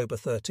on October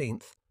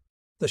 13th.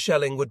 The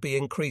shelling would be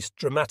increased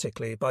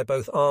dramatically by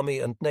both Army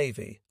and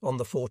Navy on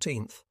the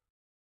 14th.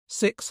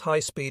 6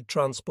 high-speed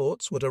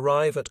transports would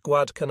arrive at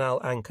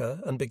Guadalcanal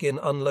anchor and begin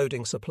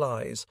unloading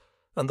supplies,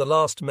 and the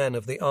last men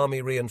of the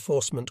Army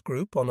Reinforcement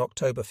Group on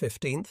October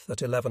 15th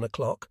at 11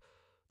 o'clock.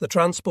 The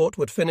transport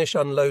would finish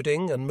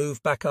unloading and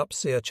move back up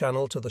Sear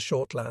Channel to the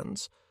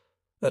Shortlands.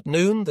 At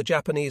noon, the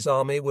Japanese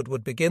Army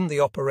would begin the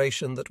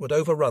operation that would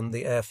overrun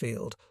the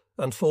airfield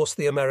and force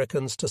the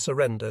Americans to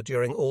surrender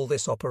during all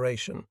this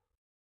operation.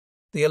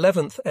 The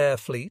 11th Air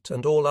Fleet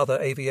and all other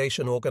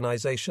aviation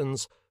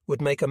organizations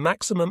would make a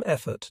maximum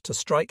effort to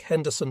strike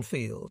Henderson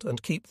Field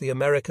and keep the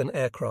American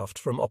aircraft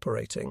from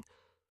operating.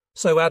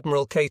 So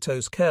Admiral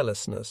Cato's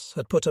carelessness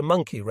had put a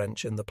monkey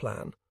wrench in the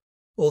plan.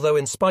 Although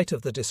in spite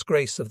of the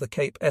disgrace of the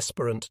Cape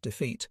Esperant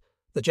defeat,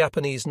 the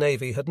Japanese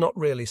Navy had not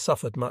really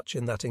suffered much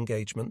in that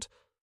engagement,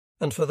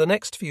 and for the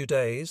next few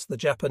days the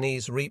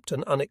Japanese reaped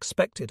an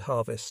unexpected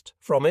harvest.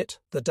 From it,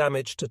 the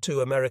damage to 2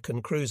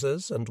 American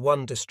cruisers and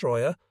 1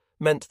 destroyer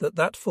meant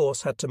that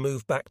force had to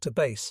move back to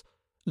base,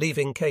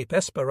 leaving Cape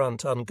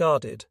Esperant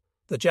unguarded.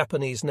 The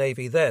Japanese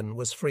Navy then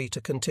was free to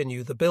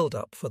continue the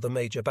build-up for the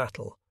major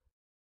battle.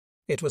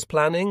 It was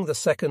planning the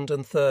 2nd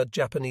and 3rd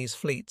Japanese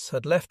fleets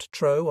had left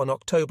Treux on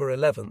October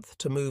 11th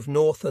to move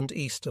north and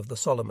east of the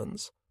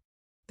Solomons.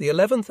 The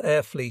 11th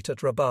Air Fleet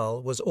at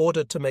Rabaul was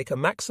ordered to make a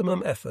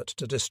maximum effort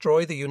to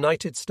destroy the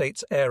United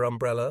States air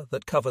umbrella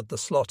that covered the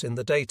slot in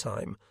the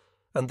daytime,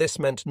 and this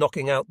meant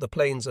knocking out the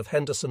planes of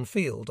Henderson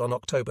Field on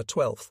October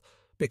 12th.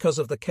 Because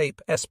of the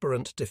Cape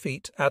Esperant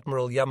defeat,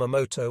 Admiral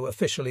Yamamoto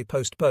officially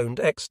postponed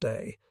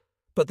X-Day.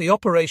 But the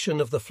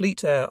operation of the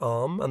Fleet Air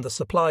Arm and the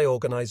supply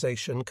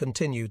organization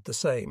continued the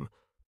same.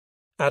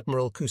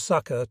 Admiral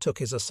Kusaka took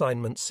his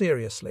assignment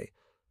seriously.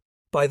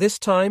 By this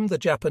time, the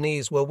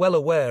Japanese were well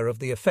aware of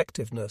the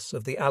effectiveness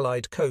of the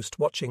Allied Coast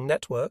Watching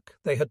Network.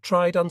 They had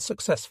tried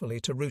unsuccessfully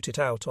to root it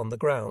out on the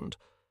ground,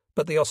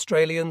 but the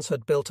Australians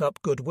had built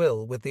up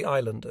goodwill with the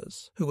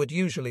islanders, who would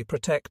usually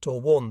protect or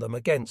warn them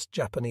against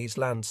Japanese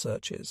land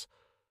searches.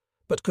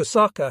 But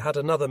Kusaka had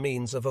another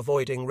means of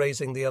avoiding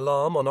raising the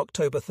alarm on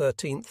October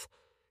 13th.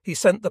 He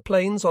sent the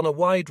planes on a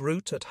wide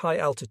route at high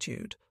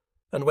altitude,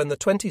 and when the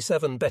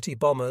 27 Betty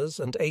bombers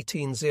and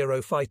 18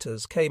 Zero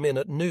fighters came in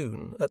at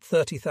noon at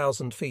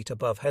 30,000 feet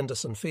above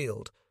Henderson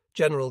Field,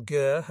 General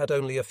Guer had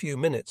only a few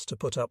minutes to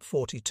put up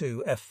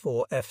 42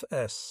 F.4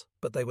 FS,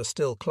 but they were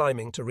still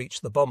climbing to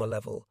reach the bomber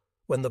level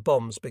when the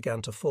bombs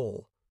began to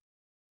fall.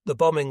 The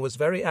bombing was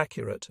very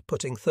accurate,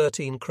 putting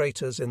 13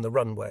 craters in the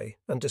runway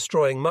and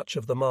destroying much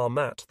of the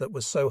mat that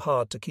was so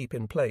hard to keep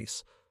in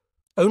place.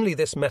 Only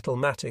this metal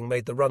matting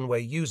made the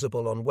runway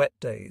usable on wet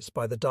days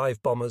by the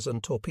dive bombers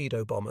and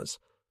torpedo bombers.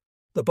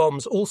 The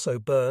bombs also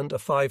burned a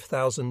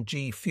 5,000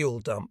 G fuel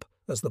dump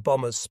as the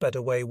bombers sped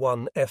away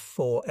 1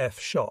 F-4F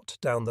shot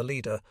down the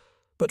leader,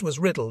 but was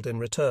riddled in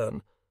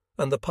return,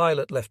 and the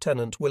pilot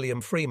Lieutenant William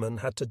Freeman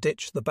had to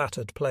ditch the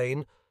battered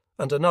plane,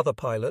 and another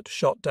pilot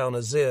shot down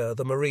a Zir.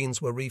 The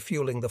Marines were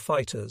refueling the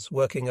fighters,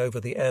 working over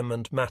the M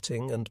and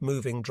matting and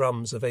moving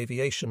drums of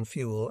aviation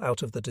fuel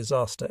out of the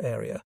disaster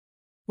area.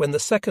 When the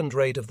second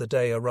raid of the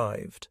day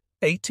arrived,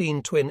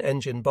 18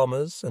 twin-engine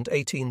bombers and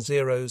 18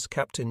 Zeros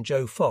Captain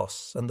Joe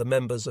Foss and the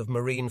members of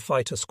Marine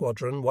Fighter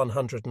Squadron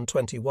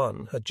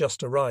 121 had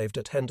just arrived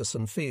at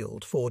Henderson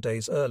Field 4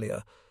 days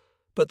earlier,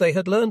 but they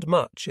had learned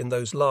much in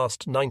those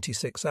last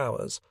 96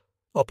 hours.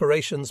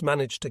 Operations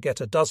managed to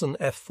get a dozen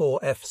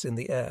F-4Fs in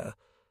the air,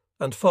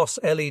 and Foss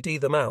LED'd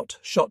them out,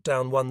 shot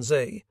down 1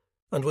 Z,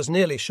 and was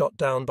nearly shot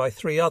down by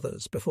 3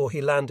 others before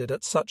he landed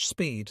at such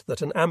speed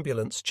that an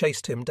ambulance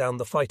chased him down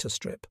the fighter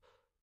strip.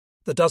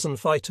 The dozen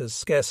fighters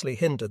scarcely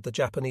hindered the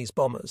Japanese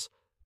bombers.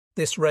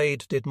 This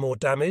raid did more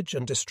damage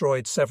and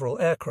destroyed several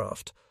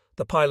aircraft.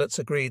 The pilots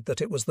agreed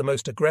that it was the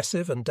most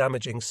aggressive and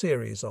damaging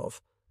series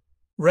of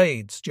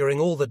raids. During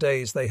all the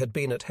days they had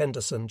been at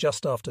Henderson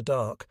just after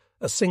dark,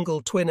 a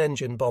single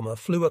twin-engine bomber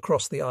flew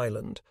across the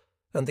island,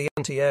 and the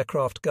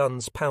anti-aircraft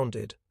guns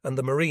pounded, and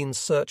the Marines'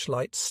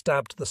 searchlights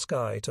stabbed the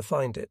sky to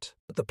find it.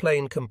 But the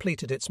plane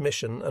completed its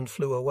mission and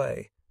flew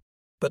away.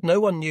 But no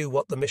one knew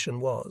what the mission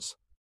was.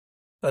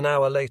 An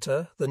hour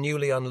later, the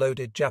newly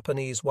unloaded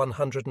Japanese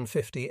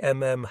 150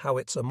 mm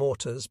howitzer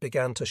mortars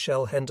began to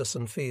shell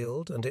Henderson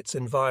Field and its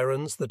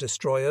environs. The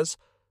destroyers,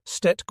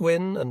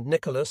 Stetgwin and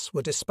Nicholas,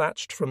 were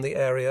dispatched from the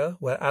area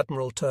where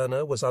Admiral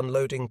Turner was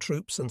unloading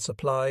troops and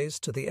supplies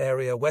to the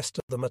area west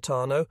of the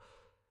Matano,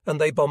 and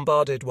they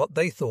bombarded what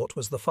they thought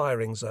was the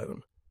firing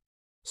zone.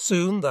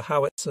 Soon the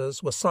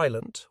howitzers were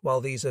silent while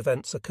these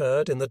events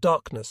occurred in the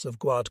darkness of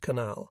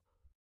Guadalcanal.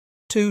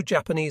 2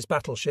 Japanese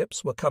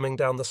battleships were coming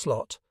down the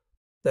slot.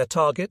 Their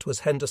target was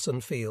Henderson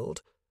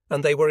Field,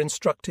 and they were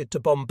instructed to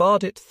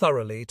bombard it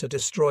thoroughly to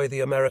destroy the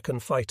American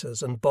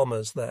fighters and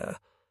bombers there.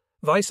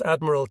 Vice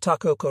Admiral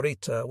Tako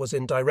Kurita was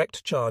in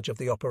direct charge of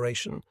the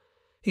operation.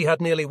 He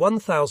had nearly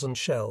 1,000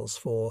 shells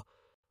for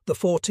the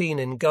 14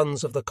 in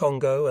guns of the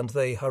Congo and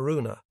the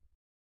Haruna.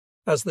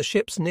 As the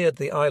ships neared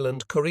the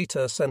island,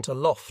 Kurita sent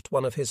aloft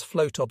one of his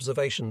float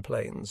observation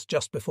planes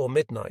just before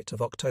midnight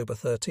of October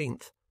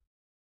 13th.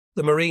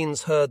 The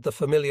Marines heard the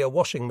familiar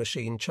washing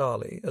machine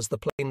Charlie as the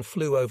plane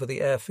flew over the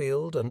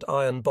airfield and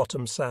Iron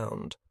Bottom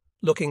Sound,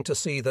 looking to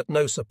see that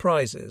no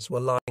surprises were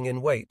lying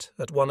in wait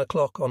at 1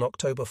 o'clock on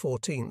October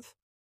 14th.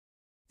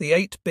 The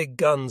 8 big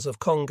guns of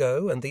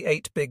Congo and the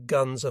 8 big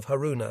guns of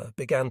Haruna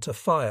began to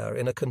fire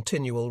in a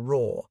continual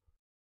roar.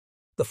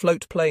 The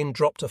float plane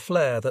dropped a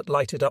flare that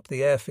lighted up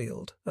the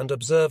airfield, and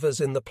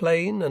observers in the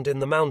plain and in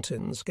the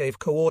mountains gave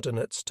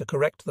coordinates to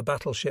correct the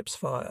battleship's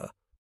fire.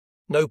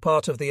 No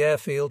part of the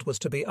airfield was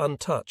to be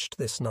untouched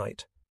this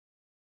night.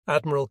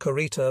 Admiral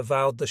Kurita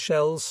vowed the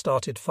shells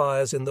started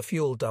fires in the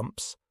fuel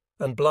dumps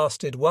and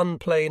blasted one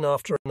plane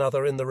after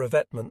another in the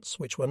revetments,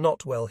 which were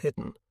not well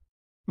hidden.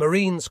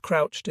 Marines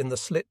crouched in the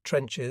slit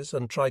trenches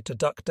and tried to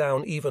duck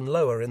down even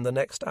lower in the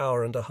next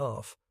hour and a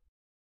half.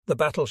 The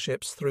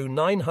battleships threw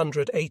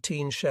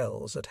 918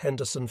 shells at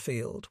Henderson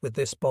Field with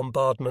this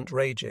bombardment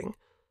raging.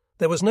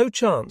 There was no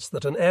chance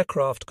that an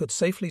aircraft could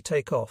safely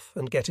take off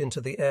and get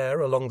into the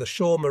air along the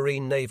shore.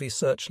 Marine Navy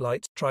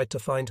searchlights tried to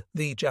find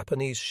the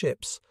Japanese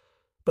ships,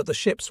 but the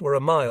ships were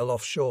a mile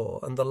offshore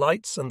and the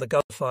lights and the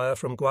gunfire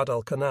from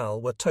Guadalcanal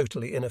were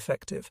totally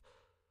ineffective.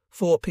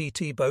 4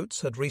 PT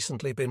boats had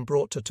recently been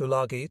brought to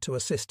Tulagi to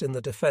assist in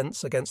the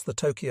defense against the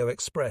Tokyo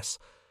Express,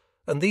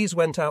 and these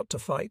went out to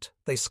fight.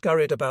 They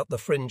scurried about the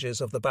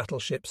fringes of the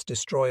battleship's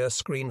destroyer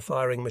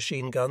screen-firing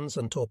machine guns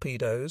and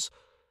torpedoes,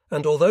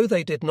 and although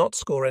they did not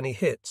score any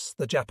hits,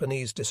 the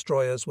Japanese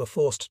destroyers were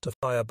forced to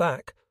fire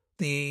back.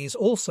 These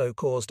also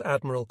caused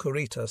Admiral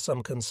Kurita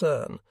some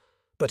concern,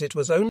 but it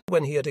was only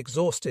when he had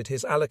exhausted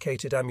his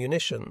allocated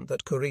ammunition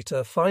that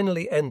Kurita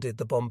finally ended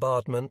the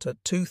bombardment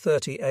at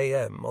 2:30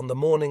 a.m. on the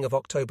morning of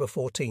October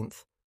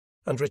 14th,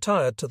 and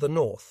retired to the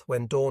north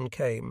when dawn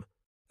came,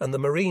 and the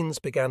Marines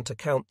began to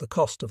count the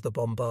cost of the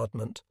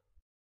bombardment.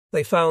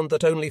 They found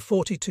that only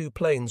 42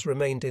 planes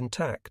remained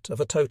intact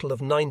of a total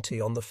of 90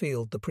 on the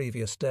field the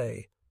previous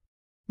day.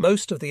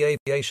 Most of the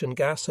aviation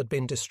gas had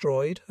been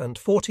destroyed, and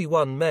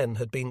 41 men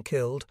had been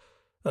killed,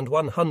 and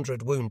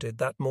 100 wounded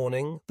that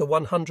morning. The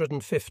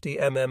 150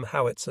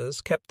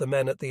 howitzers kept the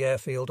men at the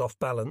airfield off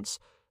balance,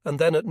 and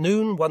then at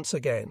noon once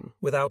again,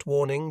 without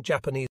warning,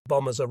 Japanese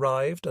bombers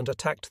arrived and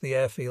attacked the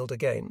airfield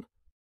again.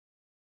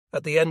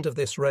 At the end of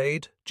this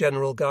raid,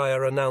 General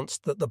Geyer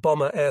announced that the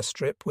bomber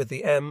airstrip with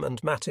the M and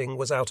matting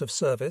was out of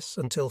service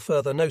until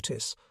further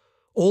notice.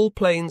 All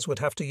planes would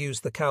have to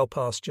use the cow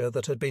pasture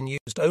that had been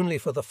used only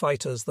for the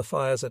fighters. The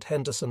fires at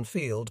Henderson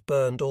Field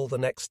burned all the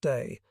next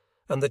day,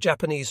 and the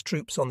Japanese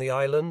troops on the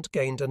island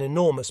gained an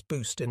enormous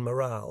boost in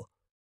morale.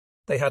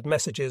 They had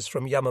messages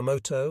from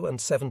Yamamoto and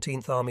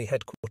 17th Army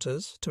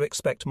headquarters to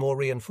expect more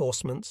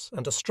reinforcements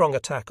and a strong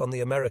attack on the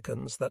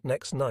Americans that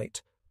next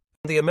night.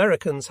 The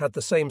Americans had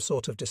the same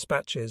sort of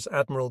dispatches.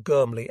 Admiral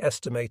Gormley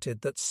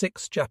estimated that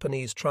 6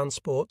 Japanese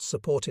transports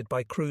supported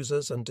by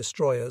cruisers and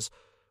destroyers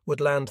would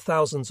land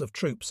thousands of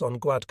troops on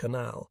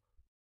Guadalcanal.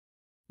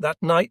 That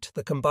night,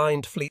 the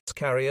combined fleet's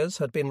carriers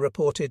had been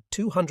reported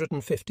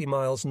 250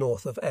 miles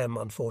north of M,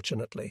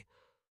 unfortunately.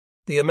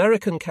 The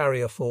American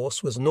carrier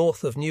force was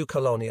north of New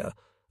Colonia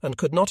and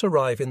could not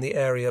arrive in the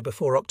area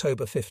before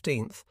October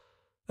 15th,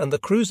 and the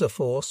cruiser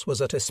force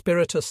was at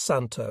Espiritu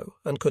Santo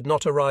and could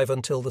not arrive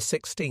until the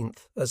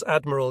 16th, as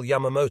Admiral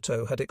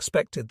Yamamoto had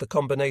expected. The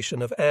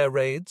combination of air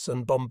raids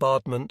and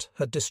bombardment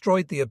had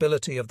destroyed the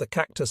ability of the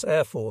Cactus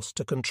Air Force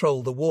to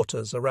control the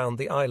waters around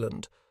the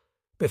island.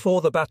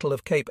 Before the Battle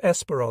of Cape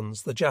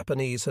Esperance, the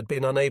Japanese had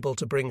been unable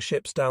to bring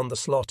ships down the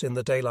slot in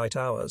the daylight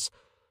hours,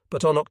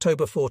 but on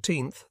October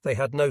 14th they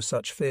had no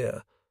such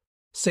fear.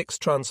 6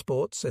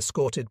 transports,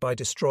 escorted by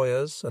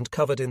destroyers and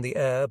covered in the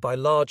air by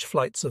large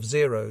flights of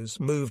Zeros,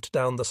 moved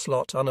down the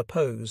slot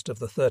unopposed of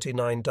the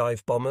 39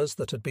 dive bombers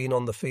that had been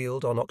on the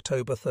field on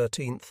October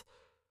 13th.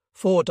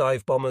 4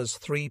 dive bombers,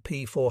 3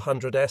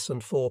 P-400S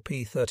and 4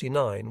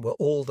 P-39, were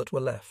all that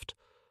were left.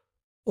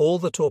 All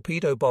the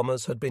torpedo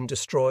bombers had been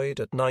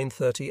destroyed at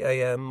 9:30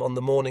 a.m. on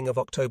the morning of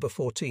October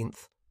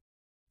 14th.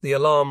 The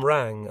alarm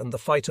rang and the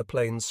fighter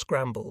planes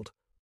scrambled.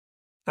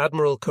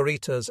 Admiral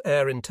Kurita's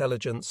air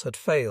intelligence had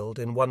failed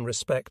in one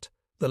respect.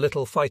 The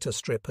little fighter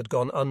strip had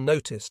gone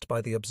unnoticed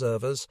by the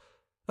observers,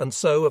 and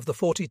so of the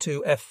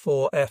 42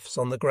 F-4Fs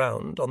on the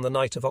ground on the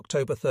night of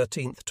October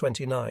 13th,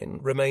 29,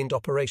 remained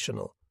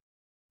operational.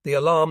 The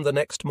alarm the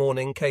next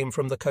morning came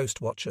from the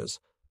coast watchers,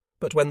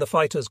 but when the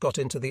fighters got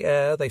into the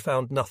air they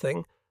found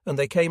nothing, and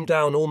they came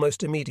down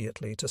almost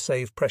immediately to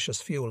save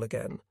precious fuel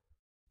again.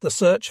 The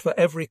search for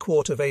every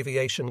quart of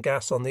aviation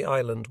gas on the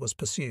island was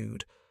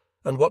pursued,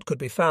 and what could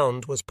be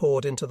found was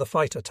poured into the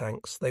fighter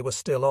tanks they were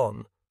still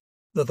on.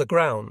 The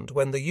ground,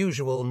 when the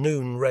usual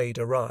noon raid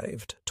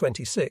arrived,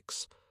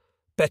 26,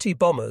 Betty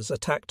bombers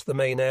attacked the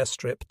main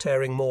airstrip,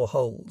 tearing more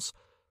holes,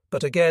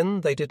 but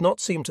again they did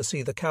not seem to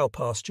see the cow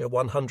pasture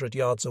 100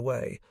 yards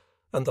away,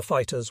 and the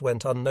fighters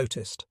went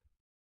unnoticed.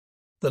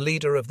 The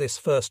leader of this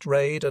first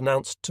raid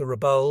announced to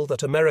Rabaul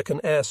that American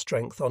air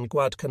strength on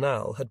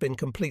Guadalcanal had been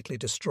completely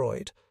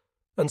destroyed,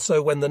 and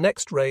so when the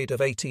next raid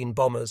of 18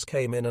 bombers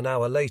came in an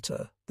hour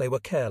later, they were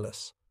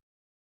careless.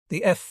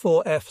 The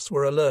F-4Fs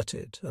were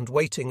alerted and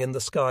waiting in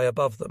the sky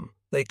above them,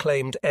 They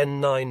claimed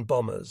N-9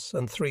 bombers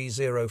and 3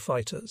 Zero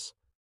fighters.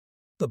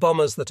 The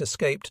bombers that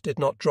escaped did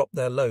not drop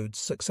their loads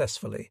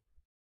successfully.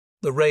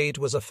 The raid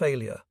was a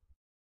failure.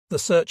 The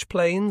search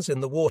planes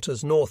in the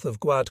waters north of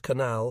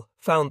Guadalcanal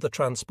found the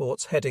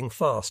transports heading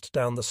fast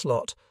down the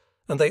slot,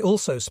 and they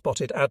also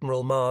spotted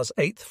Admiral Ma's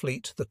 8th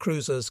Fleet, the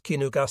cruisers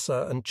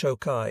Kinugasa and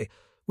Chokai,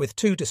 with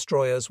 2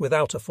 destroyers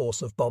without a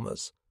force of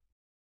bombers.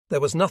 There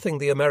was nothing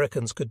the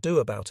Americans could do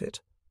about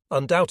it.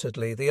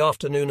 Undoubtedly, the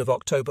afternoon of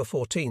October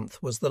 14th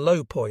was the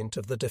low point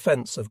of the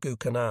defence of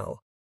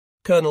Guadalcanal.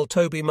 Colonel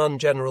Toby Munn,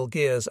 General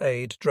Gear's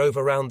aide, drove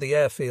around the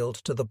airfield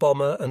to the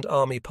bomber and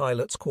army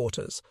pilots'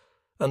 quarters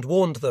and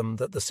warned them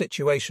that the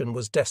situation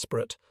was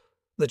desperate.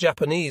 The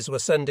Japanese were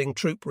sending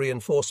troop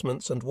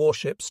reinforcements and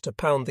warships to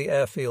pound the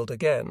airfield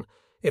again.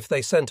 If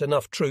they sent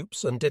enough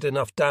troops and did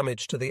enough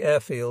damage to the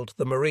airfield,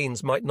 the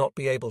Marines might not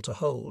be able to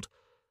hold.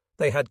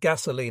 They had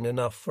gasoline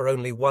enough for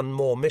only one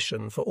more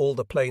mission for all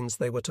the planes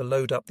they were to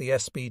load up the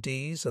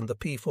SBDs and the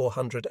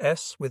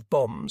P-400S with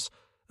bombs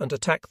and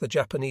attack the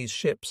Japanese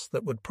ships.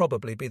 That would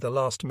probably be the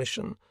last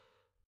mission.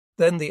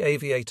 Then the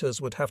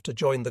aviators would have to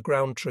join the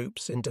ground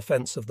troops in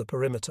defence of the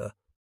perimeter.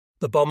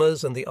 The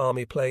bombers and the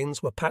army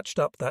planes were patched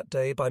up that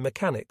day by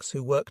mechanics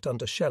who worked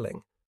under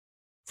shelling.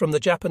 From the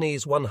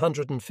Japanese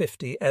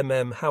 150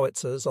 mm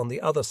howitzers on the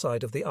other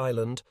side of the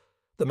island,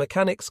 the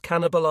mechanics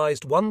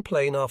cannibalized one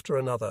plane after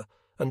another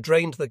and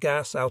drained the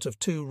gas out of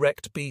 2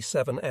 wrecked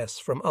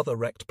B-7S from other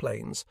wrecked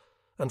planes,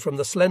 and from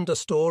the slender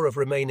store of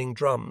remaining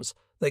drums,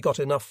 they got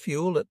enough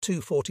fuel at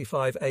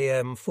 2:45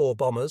 a.m. 4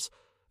 bombers,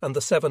 and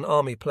the 7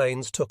 army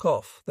planes took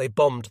off. They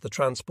bombed the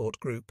transport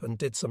group and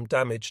did some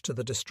damage to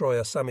the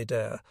destroyer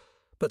Samidaire,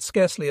 but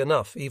scarcely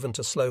enough even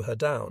to slow her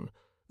down.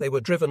 They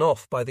were driven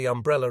off by the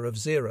umbrella of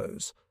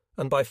Zeros,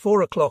 and by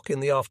 4 o'clock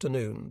in the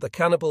afternoon the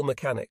cannibal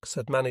mechanics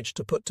had managed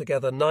to put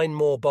together 9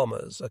 more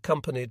bombers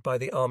accompanied by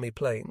the army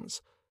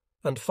planes.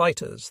 And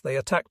fighters, they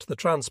attacked the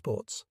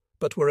transports,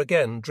 but were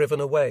again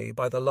driven away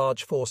by the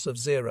large force of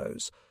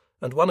Zeros,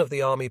 and one of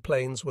the army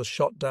planes was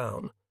shot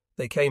down.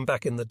 They came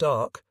back in the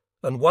dark,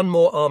 and one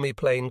more army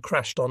plane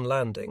crashed on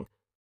landing,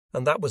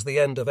 and that was the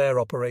end of air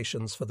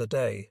operations for the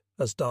day,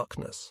 as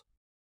darkness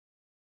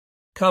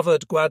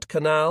covered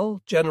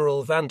Guadalcanal.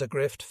 General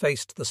Vandergrift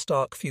faced the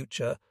stark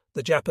future.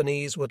 The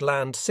Japanese would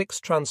land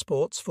 6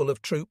 transports full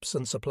of troops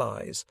and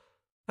supplies,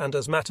 and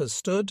as matters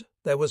stood,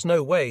 there was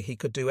no way he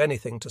could do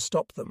anything to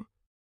stop them.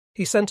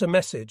 He sent a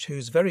message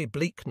whose very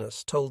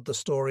bleakness told the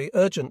story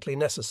urgently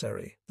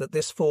necessary that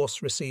this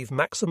force receive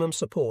maximum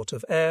support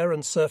of air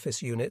and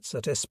surface units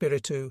at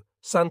Espiritu.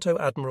 Santo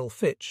Admiral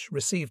Fitch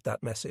received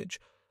that message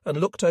and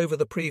looked over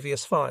the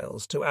previous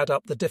files to add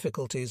up the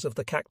difficulties of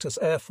the Cactus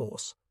Air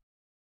Force.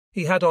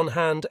 He had on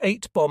hand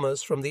 8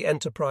 bombers from the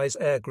Enterprise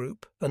Air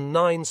Group and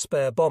 9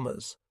 spare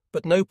bombers,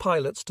 but no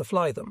pilots to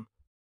fly them.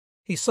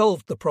 He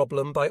solved the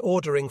problem by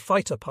ordering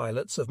fighter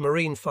pilots of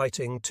Marine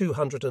Fighting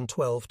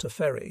 212 to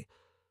ferry.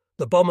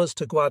 The bombers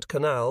to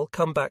Guadalcanal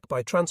come back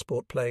by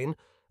transport plane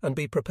and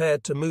be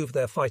prepared to move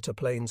their fighter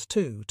planes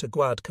too to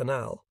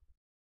Guadalcanal.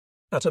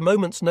 At a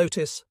moment's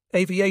notice,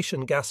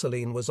 aviation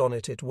gasoline was on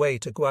its way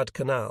to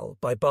Guadalcanal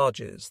by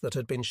barges that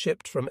had been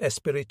shipped from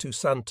Espiritu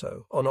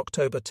Santo on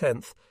October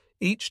 10th,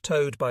 each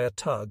towed by a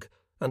tug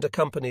and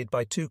accompanied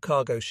by 2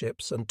 cargo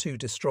ships and 2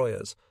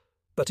 destroyers.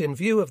 But in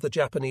view of the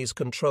Japanese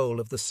control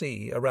of the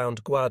sea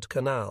around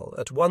Guadalcanal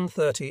at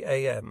 1:30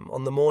 a.m.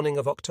 on the morning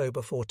of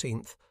October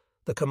 14th,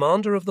 the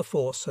commander of the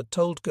force had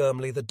told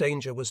Gormley the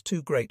danger was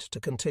too great to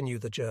continue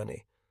the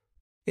journey.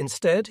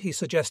 Instead, he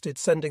suggested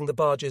sending the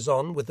barges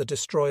on with the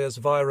destroyers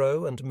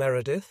Viro and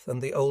Meredith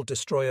and the old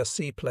destroyer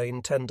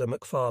seaplane tender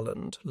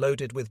McFarland,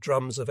 loaded with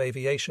drums of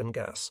aviation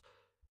gas.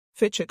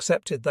 Fitch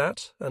accepted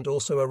that and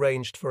also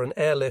arranged for an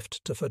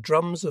airlift for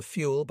drums of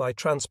fuel by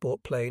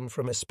transport plane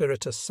from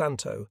Espiritu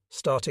Santo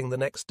starting the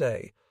next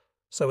day.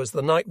 So as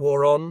the night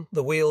wore on,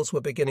 the wheels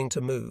were beginning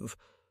to move.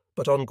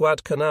 But on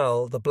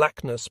Guadalcanal, the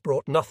blackness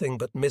brought nothing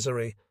but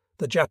misery.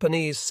 The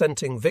Japanese,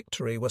 scenting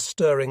victory, were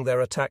stirring their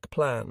attack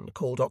plan,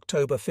 called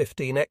October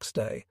 15 X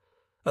Day,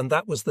 and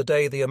that was the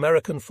day the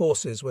American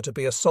forces were to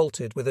be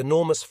assaulted with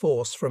enormous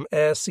force from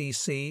air,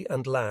 sea,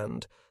 and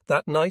land,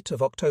 that night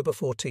of October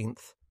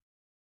 14th.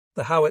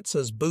 The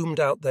howitzers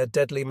boomed out their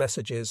deadly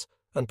messages,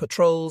 and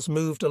patrols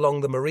moved along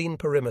the marine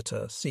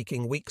perimeter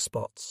seeking weak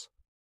spots.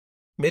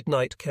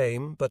 Midnight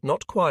came, but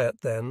not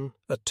quiet then.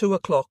 At 2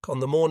 o'clock on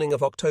the morning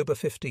of October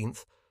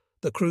 15th,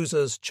 the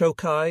cruisers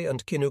Chokai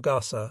and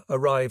Kinugasa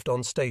arrived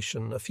on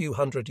station a few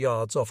hundred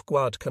yards off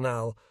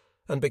Guadalcanal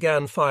and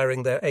began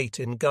firing their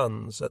 8-in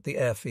guns at the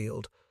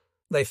airfield.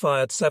 They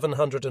fired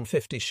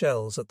 750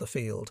 shells at the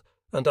field,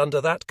 and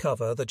under that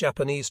cover the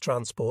Japanese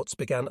transports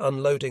began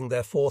unloading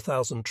their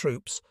 4,000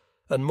 troops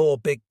and more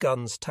big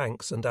guns,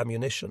 tanks, and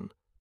ammunition.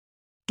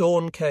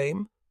 Dawn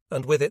came,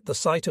 and with it the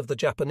sight of the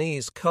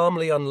Japanese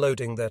calmly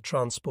unloading their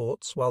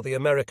transports while the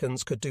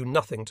Americans could do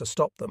nothing to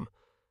stop them,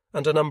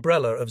 and an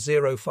umbrella of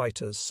Zero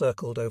fighters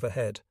circled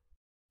overhead.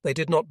 They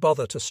did not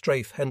bother to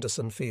strafe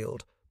Henderson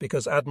Field,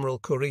 because Admiral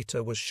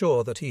Kurita was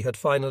sure that he had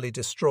finally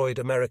destroyed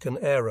American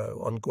aero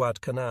on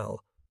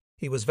Guadalcanal.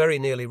 He was very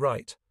nearly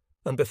right,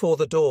 and before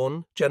the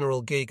dawn,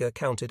 General Giger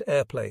counted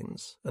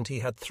airplanes, and he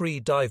had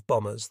 3 dive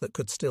bombers that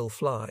could still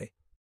fly.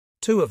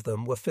 2 of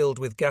them were filled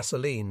with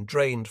gasoline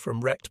drained from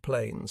wrecked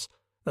planes,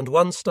 and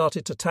one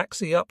started to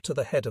taxi up to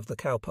the head of the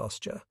cow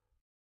pasture.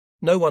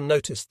 No one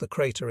noticed the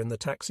crater in the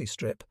taxi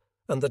strip,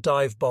 and the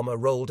dive bomber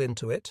rolled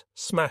into it,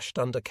 smashed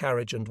under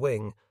carriage and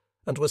wing,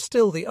 and was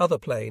still the other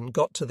plane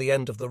got to the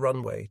end of the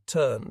runway,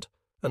 turned,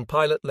 and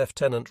Pilot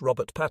Lieutenant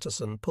Robert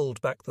Patterson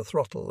pulled back the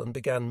throttle and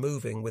began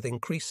moving with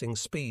increasing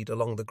speed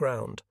along the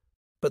ground.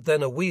 But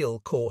then a wheel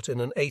caught in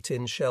an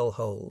 8-inch shell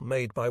hole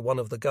made by one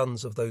of the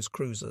guns of those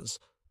cruisers,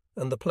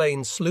 and the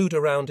plane slewed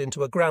around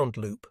into a ground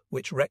loop,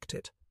 which wrecked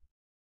it.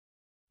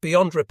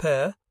 Beyond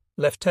repair,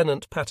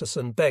 Lieutenant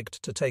Patterson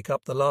begged to take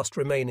up the last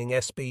remaining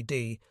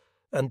SBD,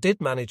 and did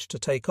manage to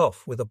take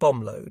off with a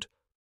bomb load.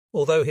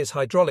 Although his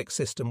hydraulic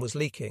system was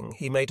leaking,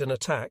 he made an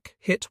attack,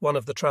 hit one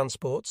of the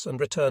transports, and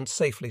returned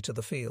safely to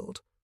the field.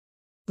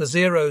 The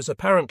Zeros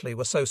apparently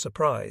were so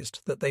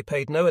surprised that they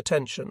paid no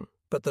attention,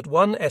 but that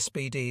one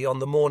SBD on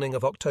the morning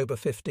of October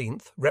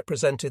 15th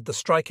represented the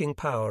striking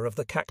power of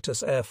the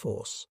Cactus Air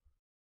Force.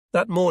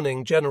 That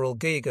morning General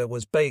Giger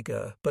was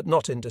bega, but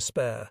not in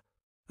despair,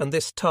 and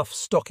this tough,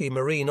 stocky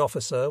Marine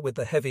officer with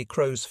the heavy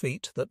crow's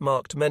feet that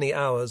marked many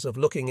hours of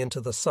looking into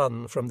the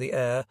sun from the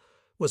air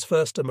was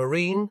first a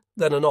Marine,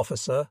 then an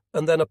officer,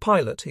 and then a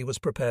pilot he was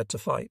prepared to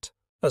fight.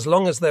 As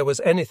long as there was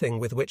anything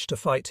with which to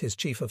fight his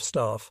chief of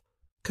staff,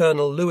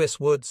 Colonel Lewis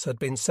Woods had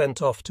been sent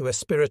off to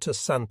Espiritu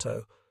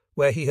Santo,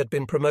 where he had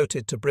been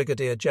promoted to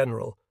brigadier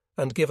general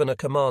and given a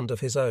command of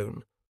his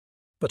own.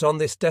 But on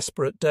this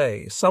desperate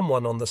day,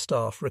 someone on the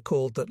staff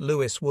recalled that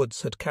Lewis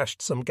Woods had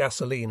cached some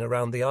gasoline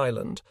around the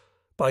island.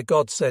 By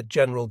God, said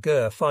General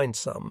Gurr, find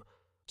some.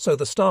 So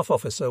the staff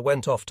officer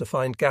went off to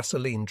find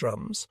gasoline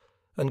drums,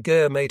 and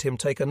Gurr made him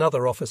take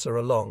another officer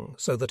along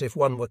so that if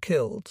one were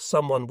killed,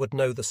 someone would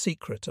know the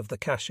secret of the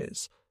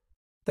caches.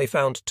 They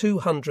found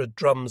 200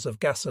 drums of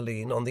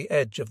gasoline on the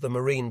edge of the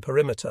marine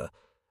perimeter,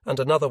 and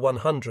another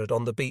 100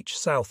 on the beach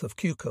south of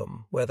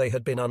Cucum, where they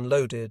had been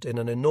unloaded in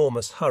an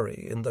enormous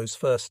hurry in those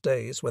first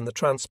days when the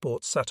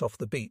transports sat off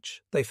the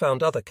beach. They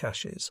found other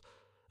caches,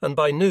 and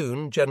by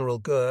noon General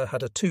Gurr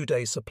had a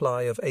 2-day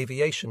supply of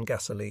aviation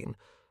gasoline,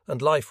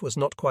 and life was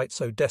not quite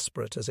so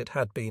desperate as it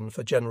had been,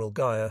 for General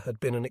Giger had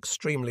been an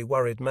extremely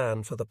worried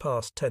man for the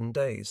past 10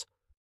 days.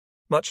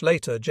 Much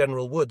later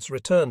General Woods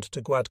returned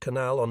to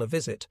Guadalcanal on a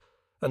visit,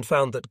 and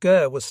found that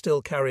Gurr was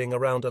still carrying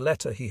around a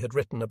letter he had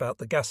written about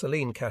the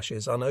gasoline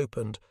caches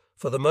unopened.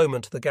 For the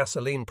moment the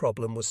gasoline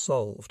problem was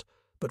solved,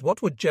 but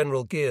what would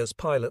General Gier's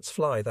pilots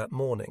fly that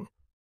morning?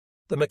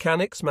 The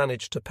mechanics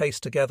managed to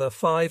paste together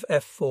 5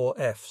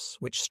 F-4Fs,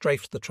 which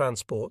strafed the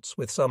transports,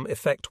 with some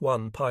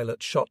Ep.1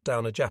 pilot shot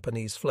down a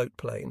Japanese float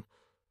plane.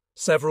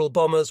 Several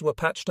bombers were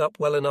patched up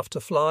well enough to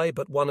fly,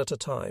 but one at a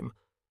time,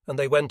 and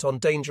they went on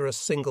dangerous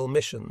single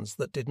missions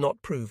that did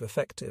not prove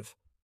effective.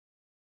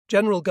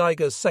 General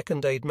Giger's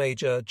second aide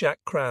major, Jack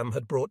Cram,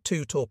 had brought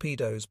 2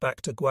 torpedoes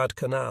back to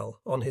Guadalcanal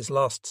on his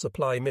last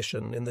supply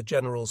mission in the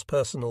general's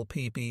personal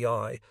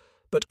PBI,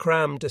 but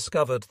Cram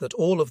discovered that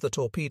all of the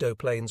torpedo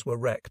planes were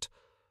wrecked,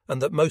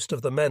 and that most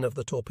of the men of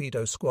the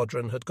torpedo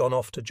squadron had gone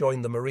off to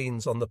join the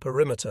Marines on the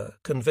perimeter,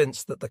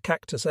 convinced that the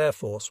Cactus Air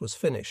Force was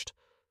finished.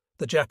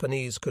 The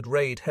Japanese could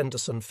raid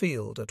Henderson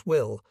Field at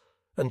will,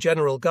 and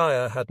General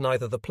Giger had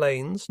neither the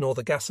planes nor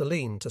the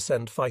gasoline to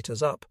send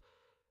fighters up.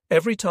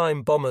 Every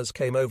time bombers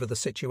came over, the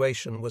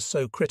situation was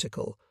so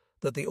critical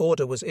that the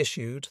order was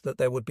issued that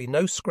there would be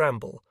no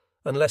scramble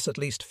unless at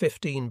least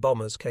 15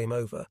 bombers came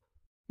over.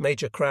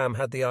 Major Cram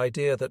had the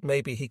idea that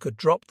maybe he could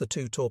drop the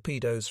 2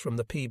 torpedoes from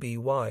the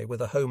PBY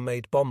with a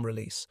homemade bomb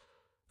release,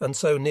 and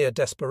so near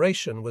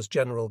desperation was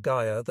General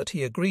Giger that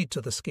he agreed to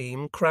the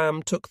scheme.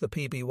 Cram took the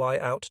PBY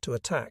out to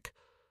attack,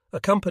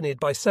 accompanied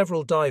by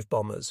several dive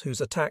bombers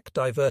whose attack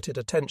diverted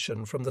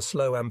attention from the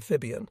slow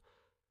amphibian.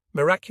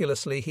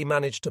 Miraculously, he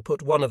managed to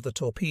put one of the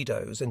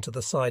torpedoes into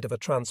the side of a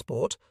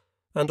transport,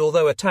 and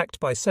although attacked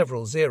by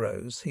several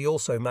Zeros, he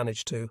also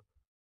managed to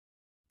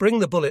bring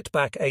the bullet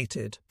back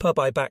aided,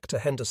 back to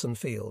Henderson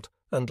Field,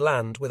 and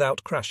land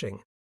without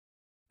crashing.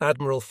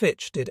 Admiral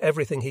Fitch did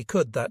everything he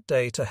could that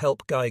day to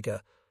help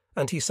Giger,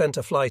 and he sent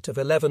a flight of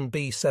 11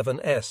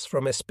 B-7S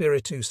from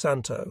Espiritu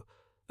Santo,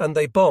 and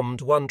they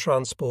bombed one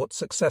transport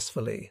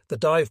successfully. The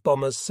dive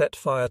bombers set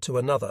fire to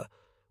another,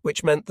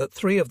 which meant that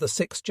 3 of the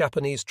 6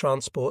 Japanese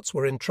transports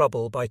were in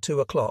trouble by 2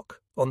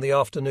 o'clock on the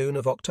afternoon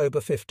of October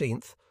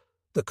 15th.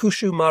 The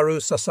Kushu Maru,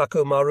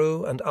 Sasako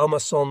Maru, and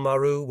Amason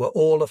Maru were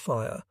all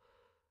afire.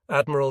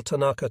 Admiral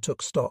Tanaka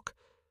took stock.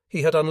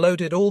 He had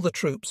unloaded all the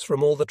troops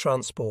from all the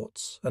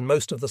transports, and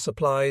most of the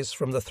supplies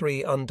from the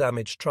 3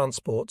 undamaged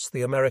transports.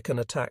 The American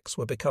attacks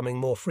were becoming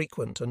more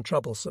frequent and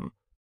troublesome,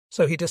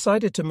 so he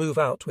decided to move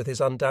out with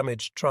his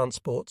undamaged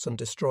transports and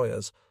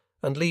destroyers,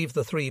 and leave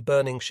the 3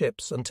 burning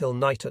ships until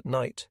night. At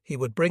night he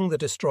would bring the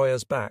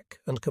destroyers back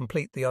and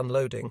complete the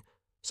unloading,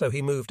 so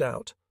he moved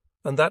out,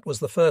 and that was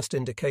the first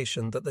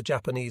indication that the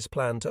Japanese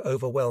plan to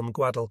overwhelm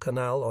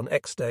Guadalcanal on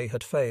X Day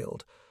had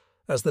failed,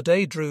 As the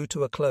day drew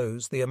to a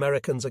close, the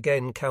Americans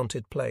again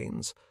counted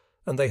planes,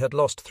 and they had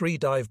lost 3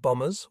 dive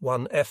bombers,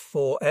 1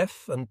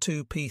 F.4F and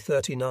 2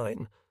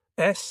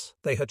 P-39S.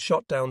 They had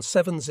shot down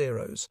 7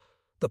 Zeros.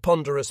 The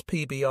ponderous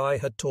PBI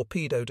had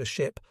torpedoed a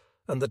ship,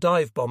 and the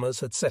dive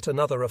bombers had set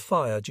another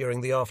afire during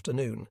the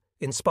afternoon,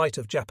 in spite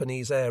of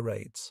Japanese air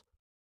raids.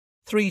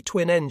 3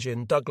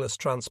 twin-engine Douglas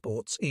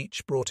transports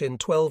each brought in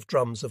 12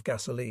 drums of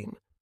gasoline.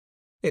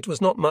 It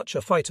was not much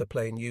a fighter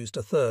plane used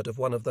a third of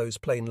one of those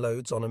plane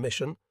loads on a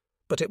mission,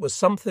 but it was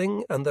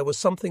something, and there was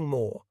something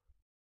more.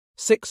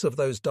 6 of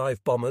those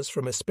dive bombers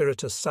from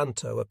Espiritu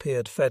Santo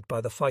appeared fed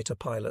by the fighter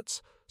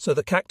pilots, so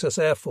the Cactus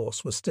Air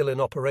Force was still in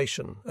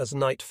operation as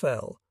night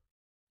fell.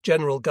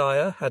 General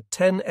Gaia had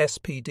 10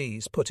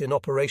 SPDs put in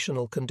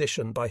operational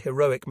condition by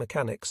heroic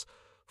mechanics,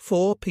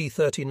 4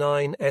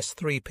 P-39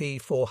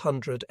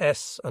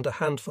 S3P-400S and a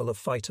handful of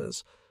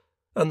fighters,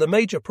 and the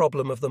major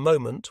problem of the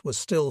moment was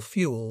still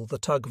fuel, the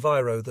tug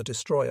Viro the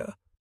destroyer.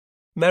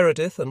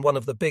 Meredith and one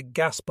of the big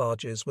gas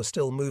barges were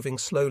still moving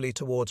slowly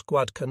towards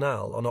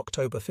Guadalcanal on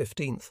October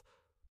 15th,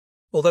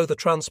 although the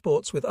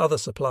transports with other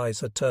supplies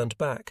had turned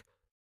back.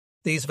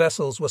 These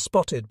vessels were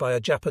spotted by a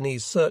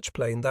Japanese search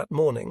plane that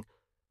morning,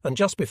 and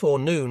just before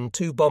noon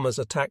 2 bombers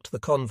attacked the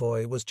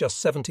convoy was just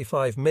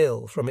 75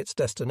 mil from its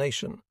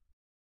destination.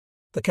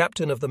 The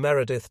captain of the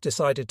Meredith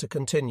decided to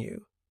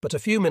continue, but a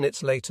few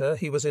minutes later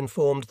he was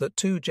informed that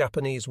 2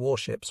 Japanese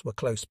warships were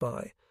close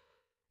by.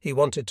 He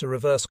wanted to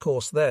reverse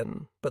course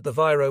then, but the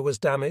Viro was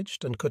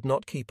damaged and could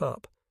not keep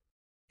up.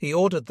 He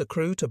ordered the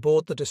crew to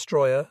board the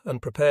destroyer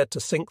and prepared to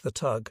sink the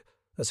tug.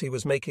 As he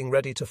was making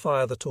ready to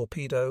fire the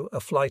torpedo, a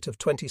flight of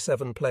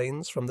 27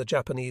 planes from the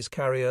Japanese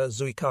carrier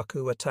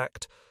Zuikaku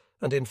attacked,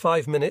 and in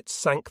 5 minutes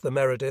sank the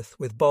Meredith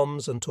with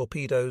bombs and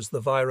torpedoes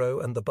the Viro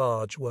and the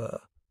barge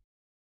were.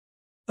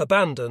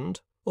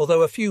 Abandoned,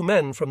 although a few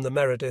men from the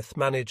Meredith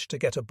managed to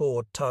get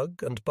aboard,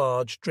 tug and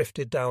barge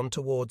drifted down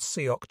towards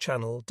Siok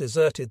Channel,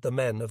 deserted the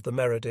men of the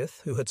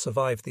Meredith who had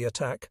survived the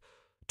attack,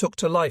 took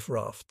to life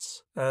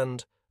rafts,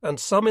 and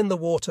some in the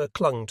water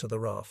clung to the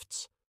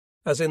rafts.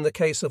 As in the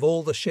case of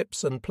all the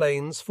ships and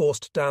planes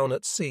forced down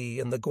at sea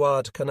in the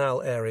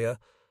Guadalcanal area,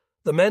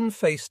 the men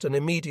faced an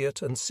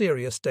immediate and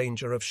serious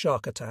danger of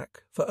shark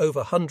attack. For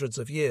over hundreds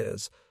of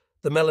years,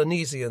 the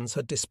Melanesians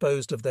had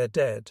disposed of their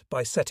dead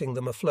by setting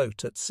them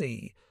afloat at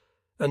sea,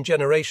 and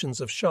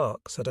generations of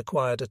sharks had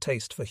acquired a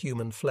taste for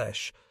human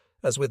flesh,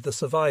 as with the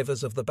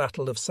survivors of the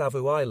Battle of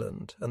Savu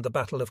Island and the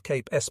Battle of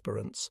Cape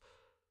Esperance.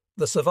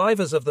 The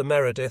survivors of the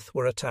Meredith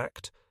were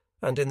attacked,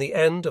 and in the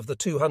end of the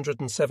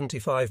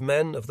 275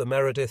 men of the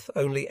Meredith,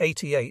 only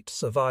 88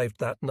 survived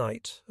that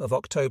night of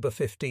October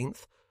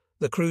 15th.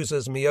 The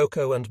cruisers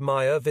Miyoko and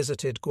Maya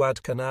visited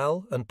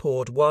Guadalcanal and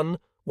poured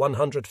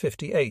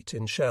 158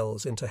 in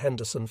shells into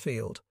Henderson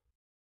Field.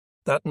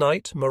 That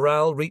night,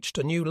 morale reached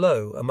a new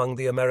low among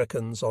the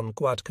Americans on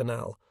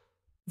Guadalcanal.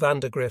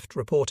 Vandergrift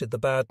reported the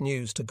bad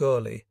news to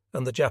Gurley,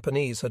 and the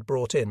Japanese had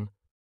brought in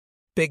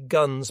big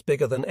guns,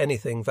 bigger than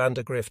anything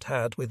Vandergrift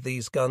had with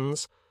these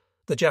guns.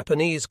 The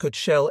Japanese could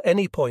shell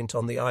any point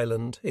on the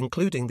island,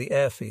 including the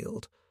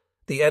airfield.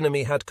 The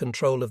enemy had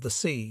control of the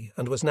sea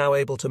and was now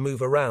able to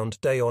move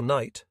around day or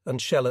night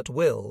and shell at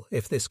will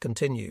if this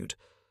continued.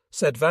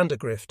 Said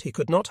Vandergrift he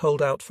could not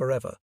hold out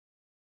forever.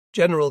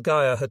 General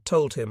Gaia had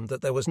told him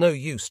that there was no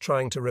use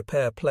trying to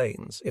repair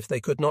planes if they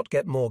could not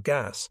get more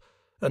gas,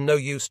 and no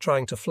use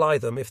trying to fly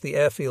them if the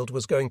airfield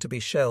was going to be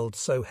shelled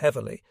so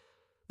heavily.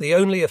 The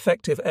only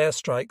effective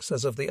airstrikes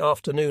as of the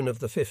afternoon of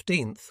the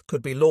 15th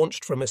could be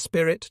launched from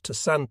Espiritu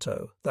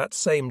Santo that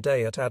same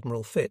day at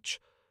Admiral Fitch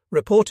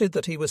reported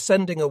that he was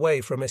sending away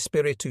from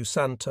Espiritu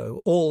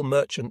Santo all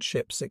merchant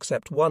ships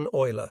except 1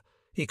 oiler.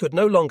 He could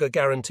no longer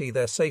guarantee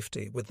their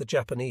safety with the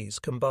Japanese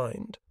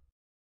combined.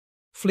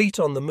 Fleet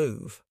on the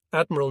move,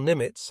 Admiral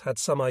Nimitz had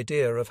some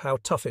idea of how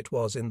tough it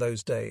was in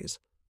those days,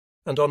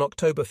 and on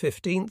October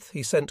 15th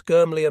he sent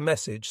Gormley a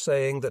message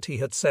saying that he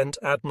had sent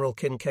Admiral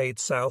Kincaid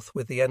south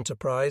with the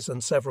Enterprise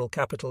and several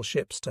capital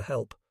ships to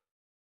help.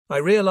 I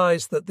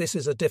realize that this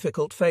is a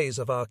difficult phase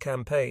of our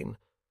campaign,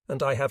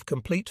 and I have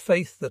complete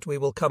faith that we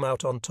will come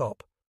out on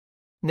top.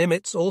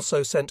 Nimitz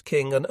also sent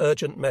King an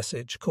urgent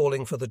message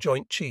calling for the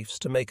Joint Chiefs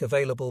to make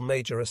available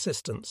major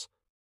assistance.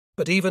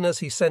 But even as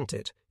he sent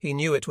it, he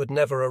knew it would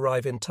never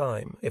arrive in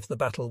time if the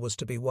battle was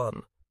to be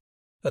won.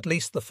 At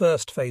least the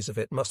first phase of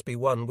it must be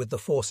won with the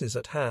forces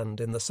at hand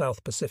in the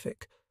South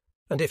Pacific,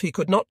 and if he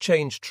could not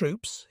change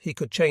troops, he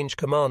could change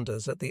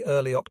commanders at the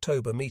early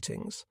October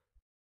meetings.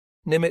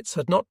 Nimitz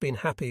had not been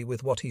happy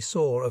with what he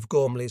saw of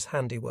Gormley's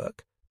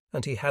handiwork,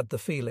 and he had the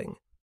feeling.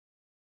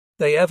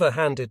 They ever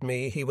handed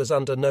me he was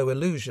under no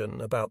illusion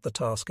about the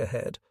task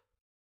ahead,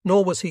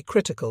 nor was he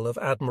critical of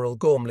Admiral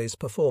Gormley's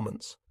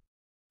performance.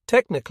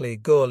 Technically,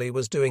 Gurley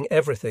was doing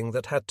everything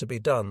that had to be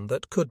done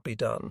that could be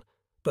done,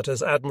 but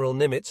as Admiral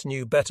Nimitz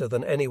knew better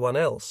than anyone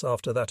else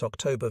after that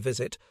October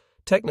visit,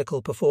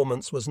 technical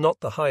performance was not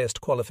the highest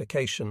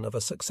qualification of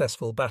a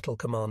successful battle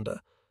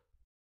commander.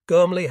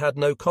 Gormley had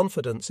no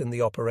confidence in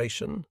the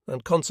operation,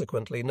 and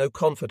consequently no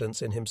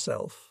confidence in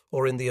himself,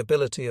 or in the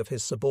ability of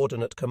his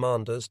subordinate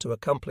commanders to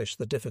accomplish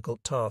the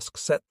difficult task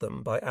set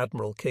them by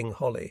Admiral King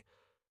Holly.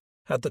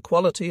 Had the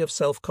quality of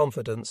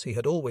self-confidence, he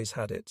had always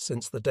had it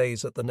since the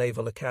days at the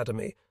Naval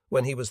Academy,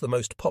 when he was the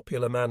most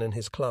popular man in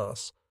his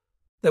class.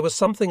 There was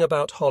something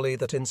about Holly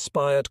that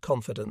inspired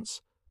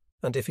confidence,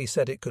 and if he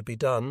said it could be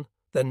done,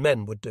 then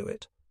men would do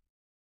it.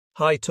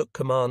 High took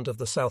command of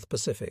the South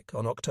Pacific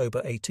on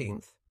October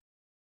 18th.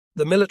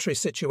 The military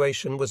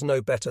situation was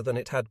no better than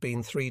it had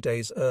been 3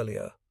 days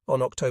earlier,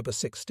 on October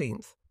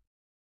 16th.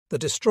 The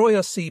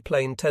destroyer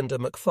seaplane tender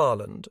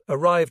McFarland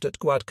arrived at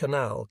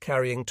Guadalcanal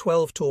carrying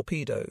 12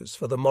 torpedoes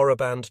for the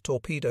Moriband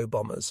torpedo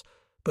bombers,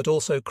 but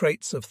also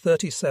crates of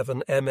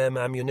 37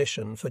 mm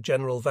ammunition for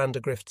General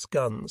Vandergrift's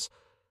guns,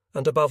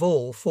 and above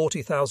all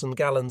 40,000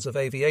 gallons of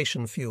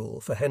aviation fuel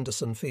for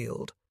Henderson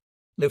Field.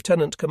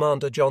 Lieutenant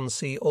Commander John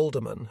C.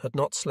 Alderman had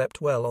not slept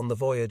well on the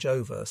voyage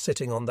over,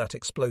 sitting on that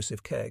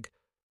explosive keg,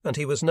 and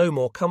he was no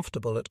more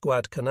comfortable at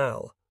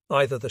Guadalcanal.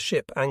 Either the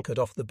ship anchored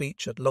off the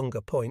beach at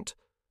Longa Point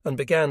and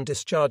began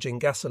discharging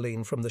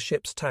gasoline from the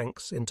ship's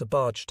tanks into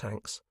barge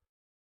tanks.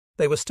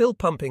 They were still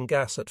pumping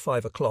gas at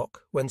 5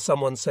 o'clock when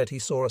someone said he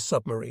saw a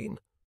submarine.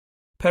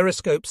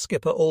 Periscope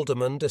skipper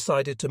Alderman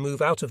decided to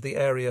move out of the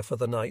area for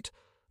the night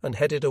and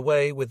headed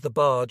away with the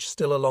barge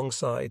still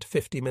alongside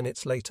 50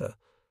 minutes later.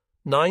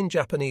 9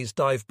 Japanese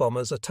dive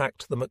bombers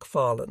attacked the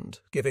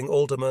McFarland, giving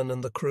Alderman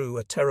and the crew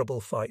a terrible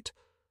fight.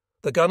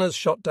 The gunners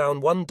shot down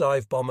 1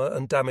 dive bomber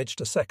and damaged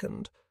a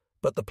second,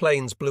 but the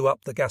planes blew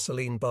up the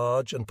gasoline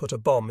barge and put a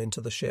bomb into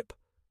the ship.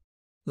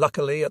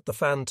 Luckily, at the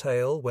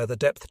fantail, where the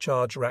depth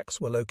charge racks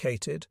were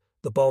located,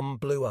 the bomb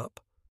blew up.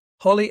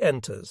 Holly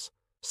enters.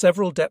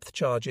 Several depth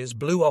charges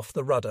blew off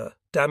the rudder,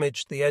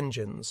 damaged the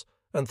engines,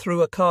 and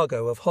threw a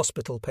cargo of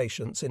hospital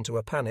patients into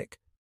a panic.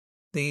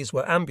 These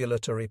were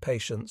ambulatory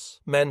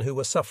patients, men who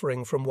were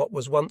suffering from what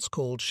was once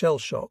called shell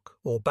shock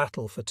or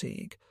battle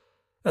fatigue,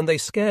 and they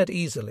scared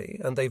easily,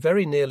 and they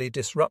very nearly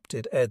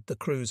disrupted Ed the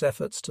crew's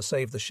efforts to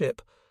save the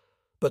ship.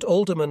 But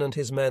Alderman and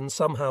his men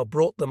somehow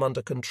brought them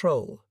under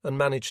control and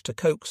managed to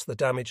coax the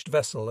damaged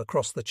vessel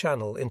across the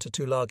channel into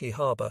Tulagi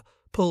Harbour,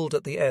 pulled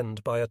at the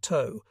end by a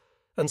tow,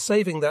 and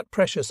saving that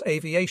precious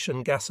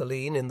aviation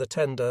gasoline in the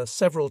tender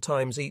several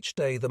times each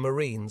day the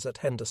Marines at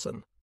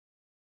Henderson.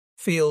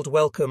 Field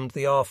welcomed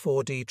the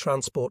R-4D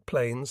transport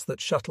planes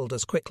that shuttled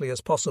as quickly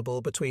as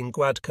possible between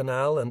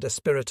Guadalcanal and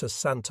Espiritu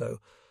Santo,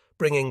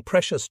 bringing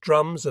precious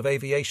drums of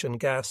aviation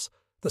gas.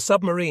 The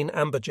submarine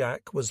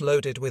Amberjack was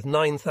loaded with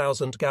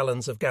 9,000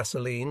 gallons of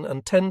gasoline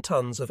and 10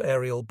 tons of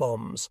aerial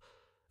bombs,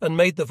 and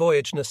made the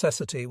voyage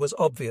necessity was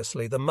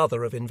obviously the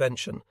mother of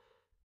invention.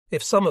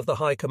 If some of the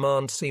high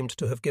command seemed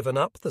to have given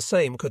up, the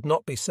same could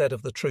not be said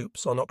of the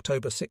troops on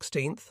October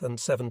 16th and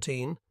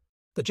 17.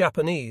 The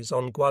Japanese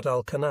on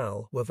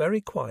Guadalcanal were very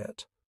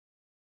quiet.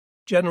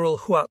 General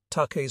Huat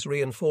Take's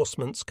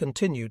reinforcements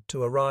continued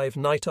to arrive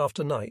night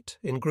after night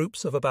in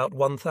groups of about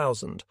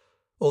 1,000,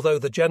 although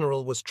the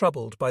general was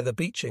troubled by the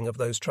beaching of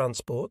those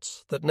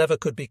transports that never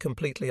could be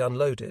completely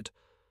unloaded,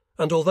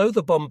 and although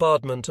the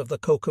bombardment of the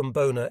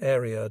Kokumbona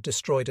area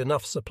destroyed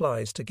enough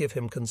supplies to give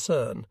him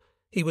concern,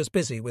 he was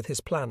busy with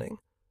his planning.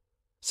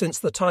 Since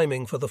the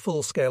timing for the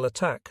full-scale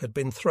attack had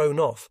been thrown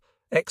off,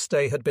 X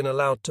Day had been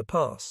allowed to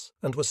pass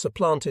and was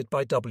supplanted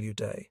by W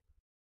Day.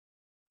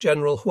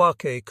 General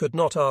Huake could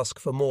not ask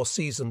for more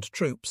seasoned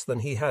troops than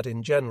he had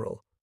in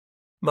general.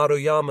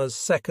 Maruyama's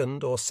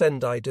 2nd or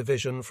Sendai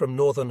Division from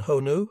northern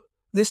Honu,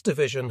 this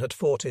division had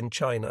fought in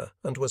China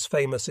and was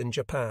famous in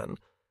Japan,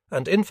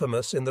 and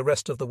infamous in the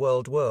rest of the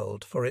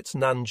world for its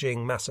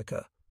Nanjing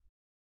massacre.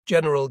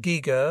 General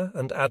Giger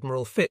and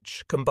Admiral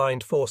Fitch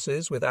combined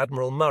forces with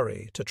Admiral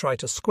Murray to try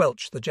to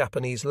squelch the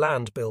Japanese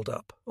land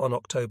build-up on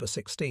October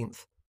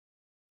 16th.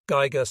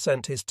 Geiger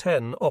sent his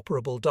 10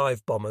 operable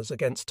dive bombers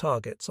against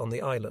targets on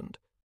the island.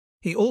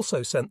 He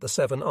also sent the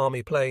 7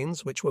 Army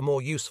planes which were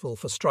more useful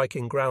for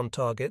striking ground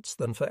targets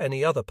than for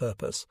any other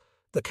purpose.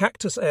 The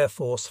Cactus Air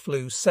Force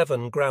flew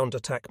 7 ground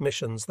attack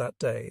missions that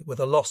day with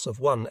a loss of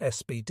 1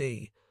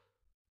 SBD.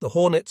 The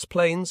Hornets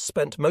planes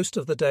spent most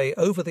of the day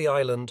over the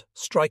island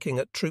striking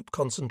at troop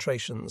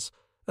concentrations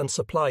and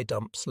supply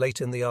dumps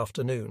late in the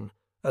afternoon,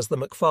 as the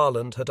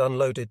McFarland had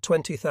unloaded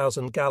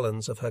 20,000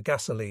 gallons of her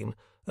gasoline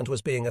and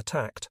was being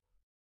attacked.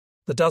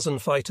 The dozen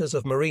fighters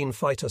of Marine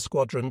Fighter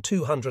Squadron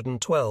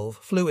 212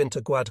 flew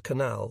into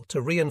Guadalcanal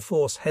to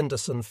reinforce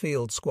Henderson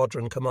Field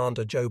Squadron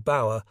Commander Joe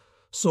Bauer,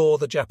 saw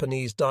the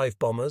Japanese dive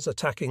bombers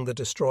attacking the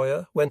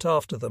destroyer, went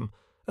after them,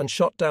 and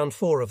shot down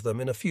 4 of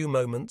them in a few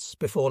moments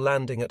before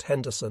landing at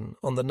Henderson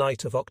on the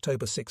night of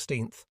October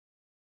 16th.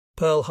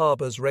 Pearl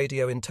Harbor's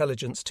radio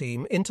intelligence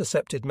team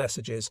intercepted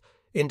messages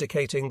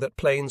indicating that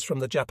planes from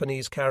the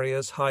Japanese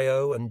carriers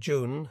Hayo and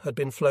Jun had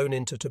been flown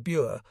into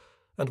Tabua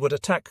and would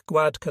attack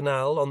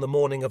Guadalcanal on the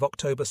morning of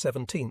October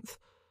 17th.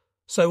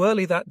 So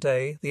early that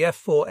day, the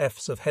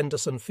F-4Fs of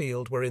Henderson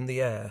Field were in the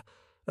air,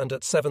 and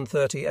at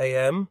 7:30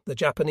 a.m. the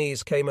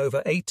Japanese came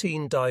over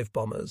 18 dive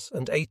bombers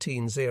and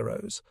 18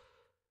 Zeros.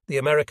 the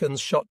Americans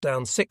shot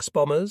down 6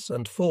 bombers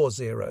and 4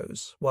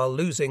 Zeros, while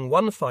losing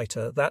 1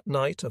 fighter that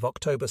night of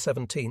October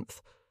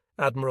 17th.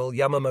 Admiral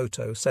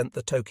Yamamoto sent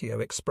the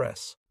Tokyo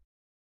Express.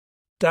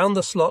 Down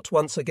the slot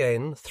once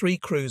again, 3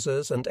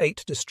 cruisers and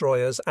 8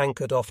 destroyers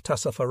anchored off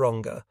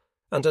Tassafaronga,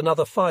 and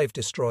another 5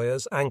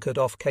 destroyers anchored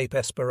off Cape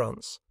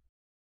Esperance.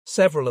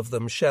 Several of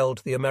them shelled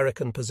the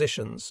American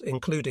positions,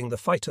 including the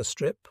fighter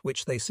strip,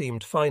 which they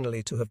seemed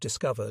finally to have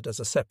discovered as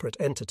a separate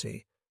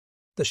entity.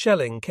 The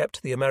shelling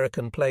kept the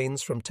American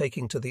planes from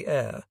taking to the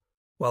air,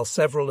 while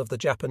several of the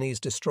Japanese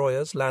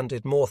destroyers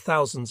landed more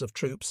thousands of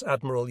troops.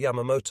 Admiral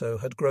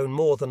Yamamoto had grown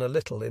more than a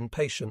little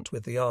impatient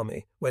with the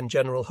army when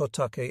General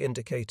Hotake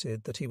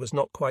indicated that he was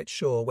not quite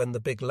sure when the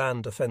big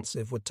land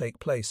offensive would take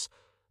place.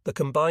 The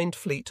combined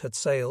fleet had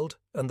sailed,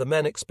 and the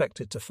men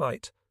expected to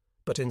fight,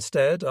 but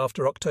instead,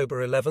 after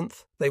October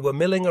 11th, they were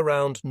milling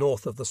around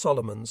north of the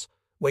Solomons,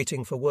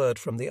 waiting for word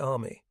from the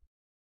army.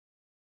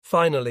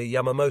 Finally,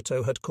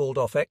 Yamamoto had called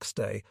off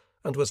X-Day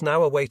and was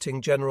now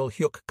awaiting General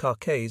Hyuk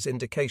Kake's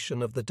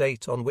indication of the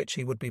date on which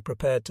he would be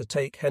prepared to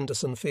take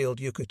Henderson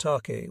Field.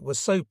 Yukutake was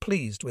so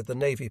pleased with the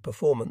Navy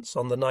performance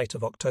on the night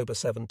of October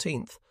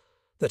 17th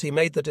that he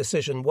made the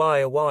decision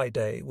Y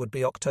Day would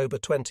be October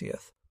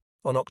 20th.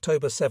 On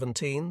October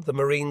 17, the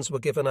Marines were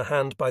given a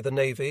hand by the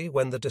Navy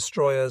when the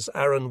destroyers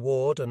Aaron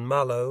Ward and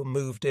Malo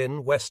moved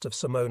in west of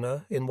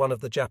Samona in one of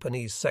the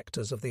Japanese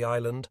sectors of the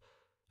island,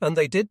 and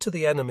they did to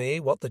the enemy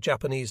what the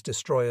Japanese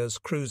destroyers,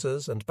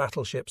 cruisers, and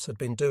battleships had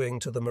been doing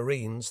to the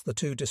Marines. The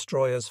 2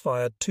 destroyers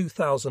fired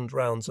 2,000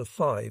 rounds of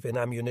 5 in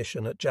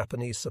ammunition at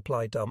Japanese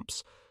supply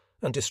dumps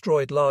and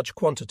destroyed large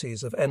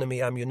quantities of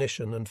enemy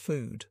ammunition and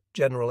food.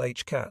 General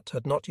H. Cat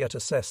had not yet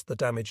assessed the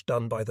damage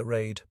done by the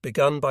raid,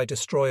 begun by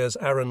destroyers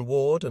Aaron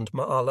Ward and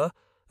Ma'ala,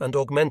 and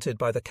augmented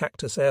by the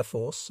Cactus Air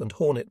Force and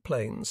Hornet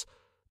planes.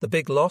 The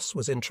big loss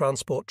was in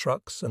transport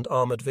trucks and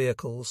armoured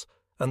vehicles,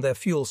 and their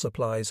fuel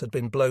supplies had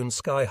been blown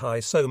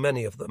sky-high, so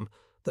many of them,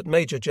 that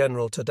Major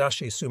General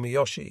Tadashi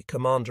Sumiyoshi,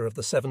 commander of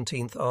the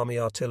 17th Army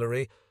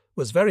Artillery,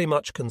 was very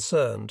much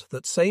concerned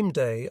that same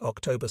day,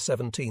 October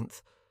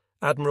 17th,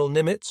 Admiral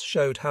Nimitz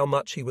showed how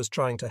much he was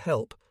trying to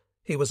help.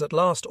 He was at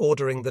last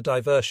ordering the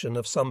diversion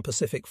of some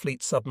Pacific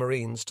Fleet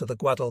submarines to the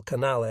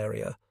Guadalcanal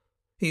area.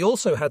 He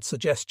also had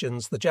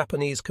suggestions the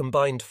Japanese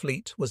combined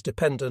fleet was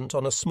dependent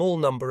on a small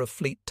number of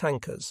fleet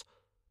tankers,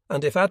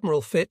 and if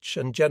Admiral Fitch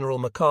and General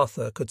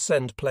MacArthur could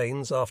send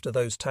planes after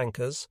those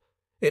tankers,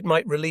 it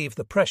might relieve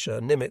the pressure.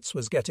 Nimitz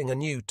was getting a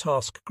new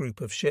task group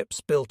of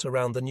ships built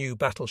around the new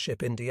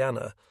battleship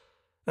Indiana,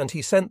 and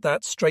he sent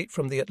that straight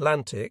from the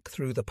Atlantic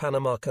through the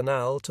Panama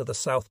Canal to the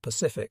South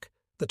Pacific.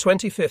 The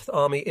 25th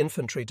Army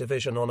Infantry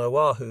Division on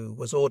Oahu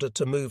was ordered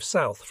to move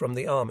south from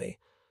the army.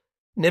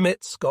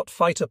 Nimitz got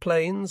fighter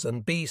planes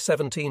and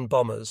B-17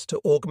 bombers to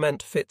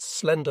augment Fitz's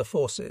slender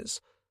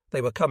forces.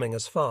 They were coming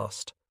as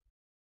fast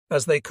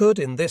as they could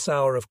in this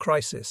hour of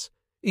crisis.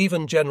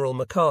 Even General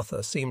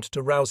MacArthur seemed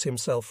to rouse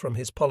himself from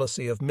his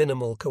policy of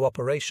minimal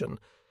cooperation.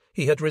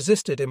 He had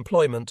resisted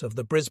employment of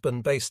the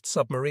Brisbane-based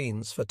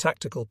submarines for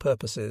tactical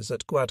purposes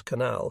at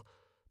Guadalcanal,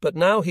 but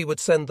now he would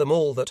send them.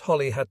 All that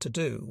Holly had to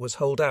do was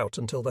hold out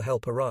until the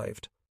help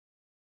arrived.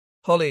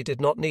 Holly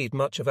did not need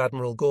much of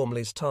Admiral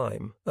Gormley's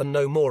time, and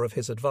no more of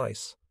his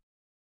advice.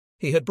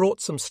 He had brought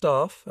some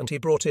staff, and he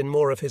brought in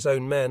more of his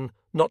own men,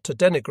 not to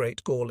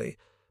denigrate Gorley,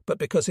 but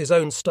because his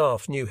own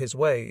staff knew his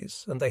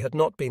ways, and they had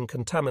not been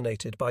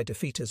contaminated by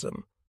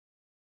defeatism.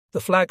 The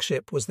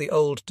flagship was the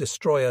old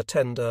destroyer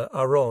tender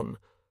Aron,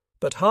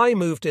 but Hai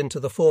moved into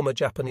the former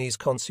Japanese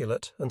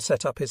consulate and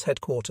set up his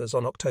headquarters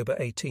on October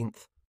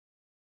 18th.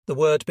 The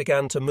word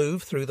began to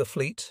move through the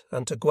fleet,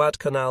 and to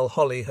Guadalcanal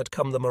Holly had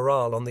come the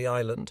morale on the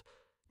island,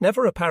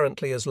 never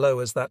apparently as low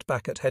as that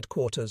back at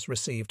headquarters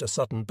received a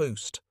sudden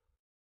boost.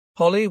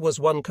 Holly was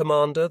one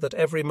commander that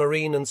every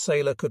Marine and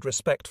sailor could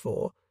respect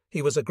for.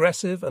 He was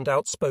aggressive and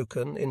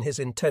outspoken in his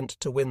intent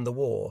to win the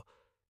war.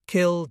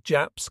 Kill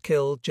Japs,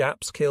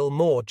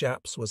 more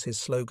Japs was his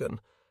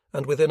slogan,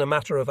 and within a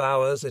matter of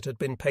hours it had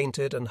been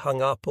painted and hung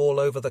up all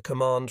over the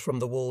command from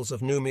the walls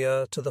of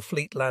Noumea to the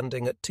fleet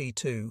landing at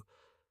T2.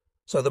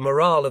 So the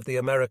morale of the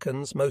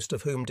Americans, most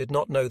of whom did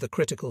not know the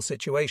critical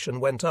situation,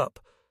 went up,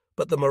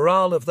 but the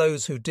morale of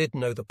those who did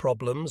know the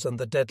problems and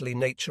the deadly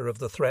nature of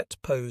the threat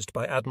posed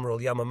by Admiral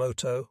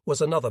Yamamoto was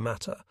another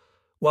matter,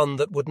 one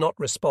that would not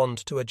respond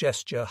to a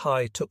gesture.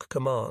 Hai took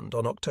command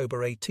on October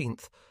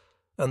 18th,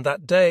 and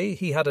that day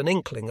he had an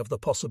inkling of the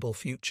possible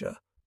future.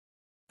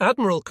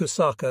 Admiral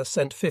Kusaka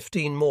sent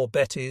 15 more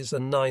Bettys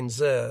and 9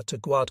 Zer to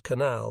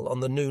Guadalcanal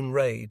on the noon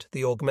raid,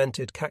 the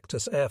augmented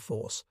Cactus Air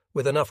Force,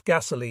 with enough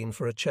gasoline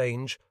for a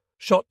change,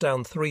 shot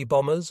down 3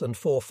 bombers and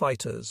 4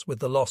 fighters with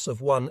the loss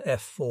of 1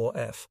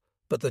 F-4F.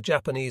 But the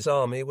Japanese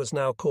army was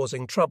now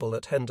causing trouble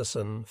at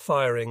Henderson,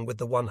 firing with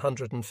the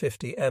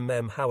 150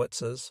 mm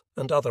howitzers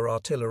and other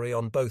artillery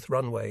on both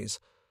runways,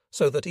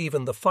 so that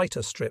even the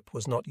fighter strip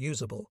was not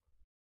usable.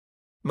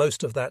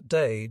 Most of that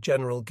day,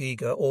 General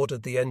Giga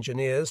ordered the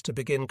engineers to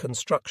begin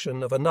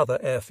construction of another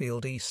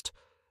airfield east.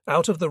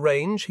 Out of the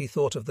range, he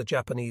thought of the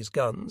Japanese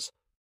guns.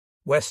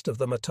 West of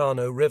the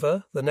Matano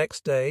River, the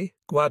next day,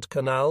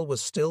 Guadalcanal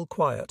was still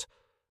quiet,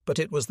 but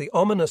it was the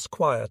ominous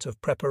quiet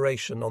of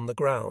preparation on the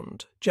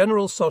ground.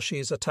 General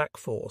Sochi's attack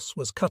force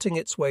was cutting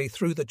its way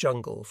through the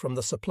jungle from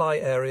the supply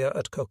area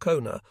at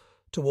Cocona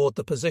toward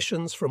the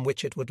positions from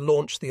which it would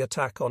launch the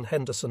attack on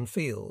Henderson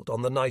Field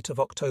on the night of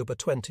October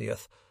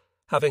 20th,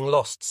 having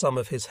lost some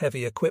of his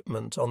heavy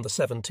equipment on the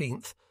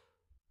 17th.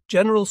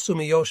 General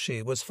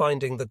Sumiyoshi was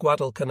finding the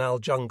Guadalcanal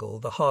jungle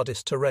the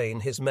hardest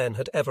terrain his men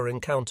had ever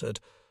encountered,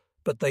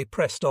 but they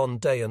pressed on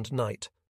day and night.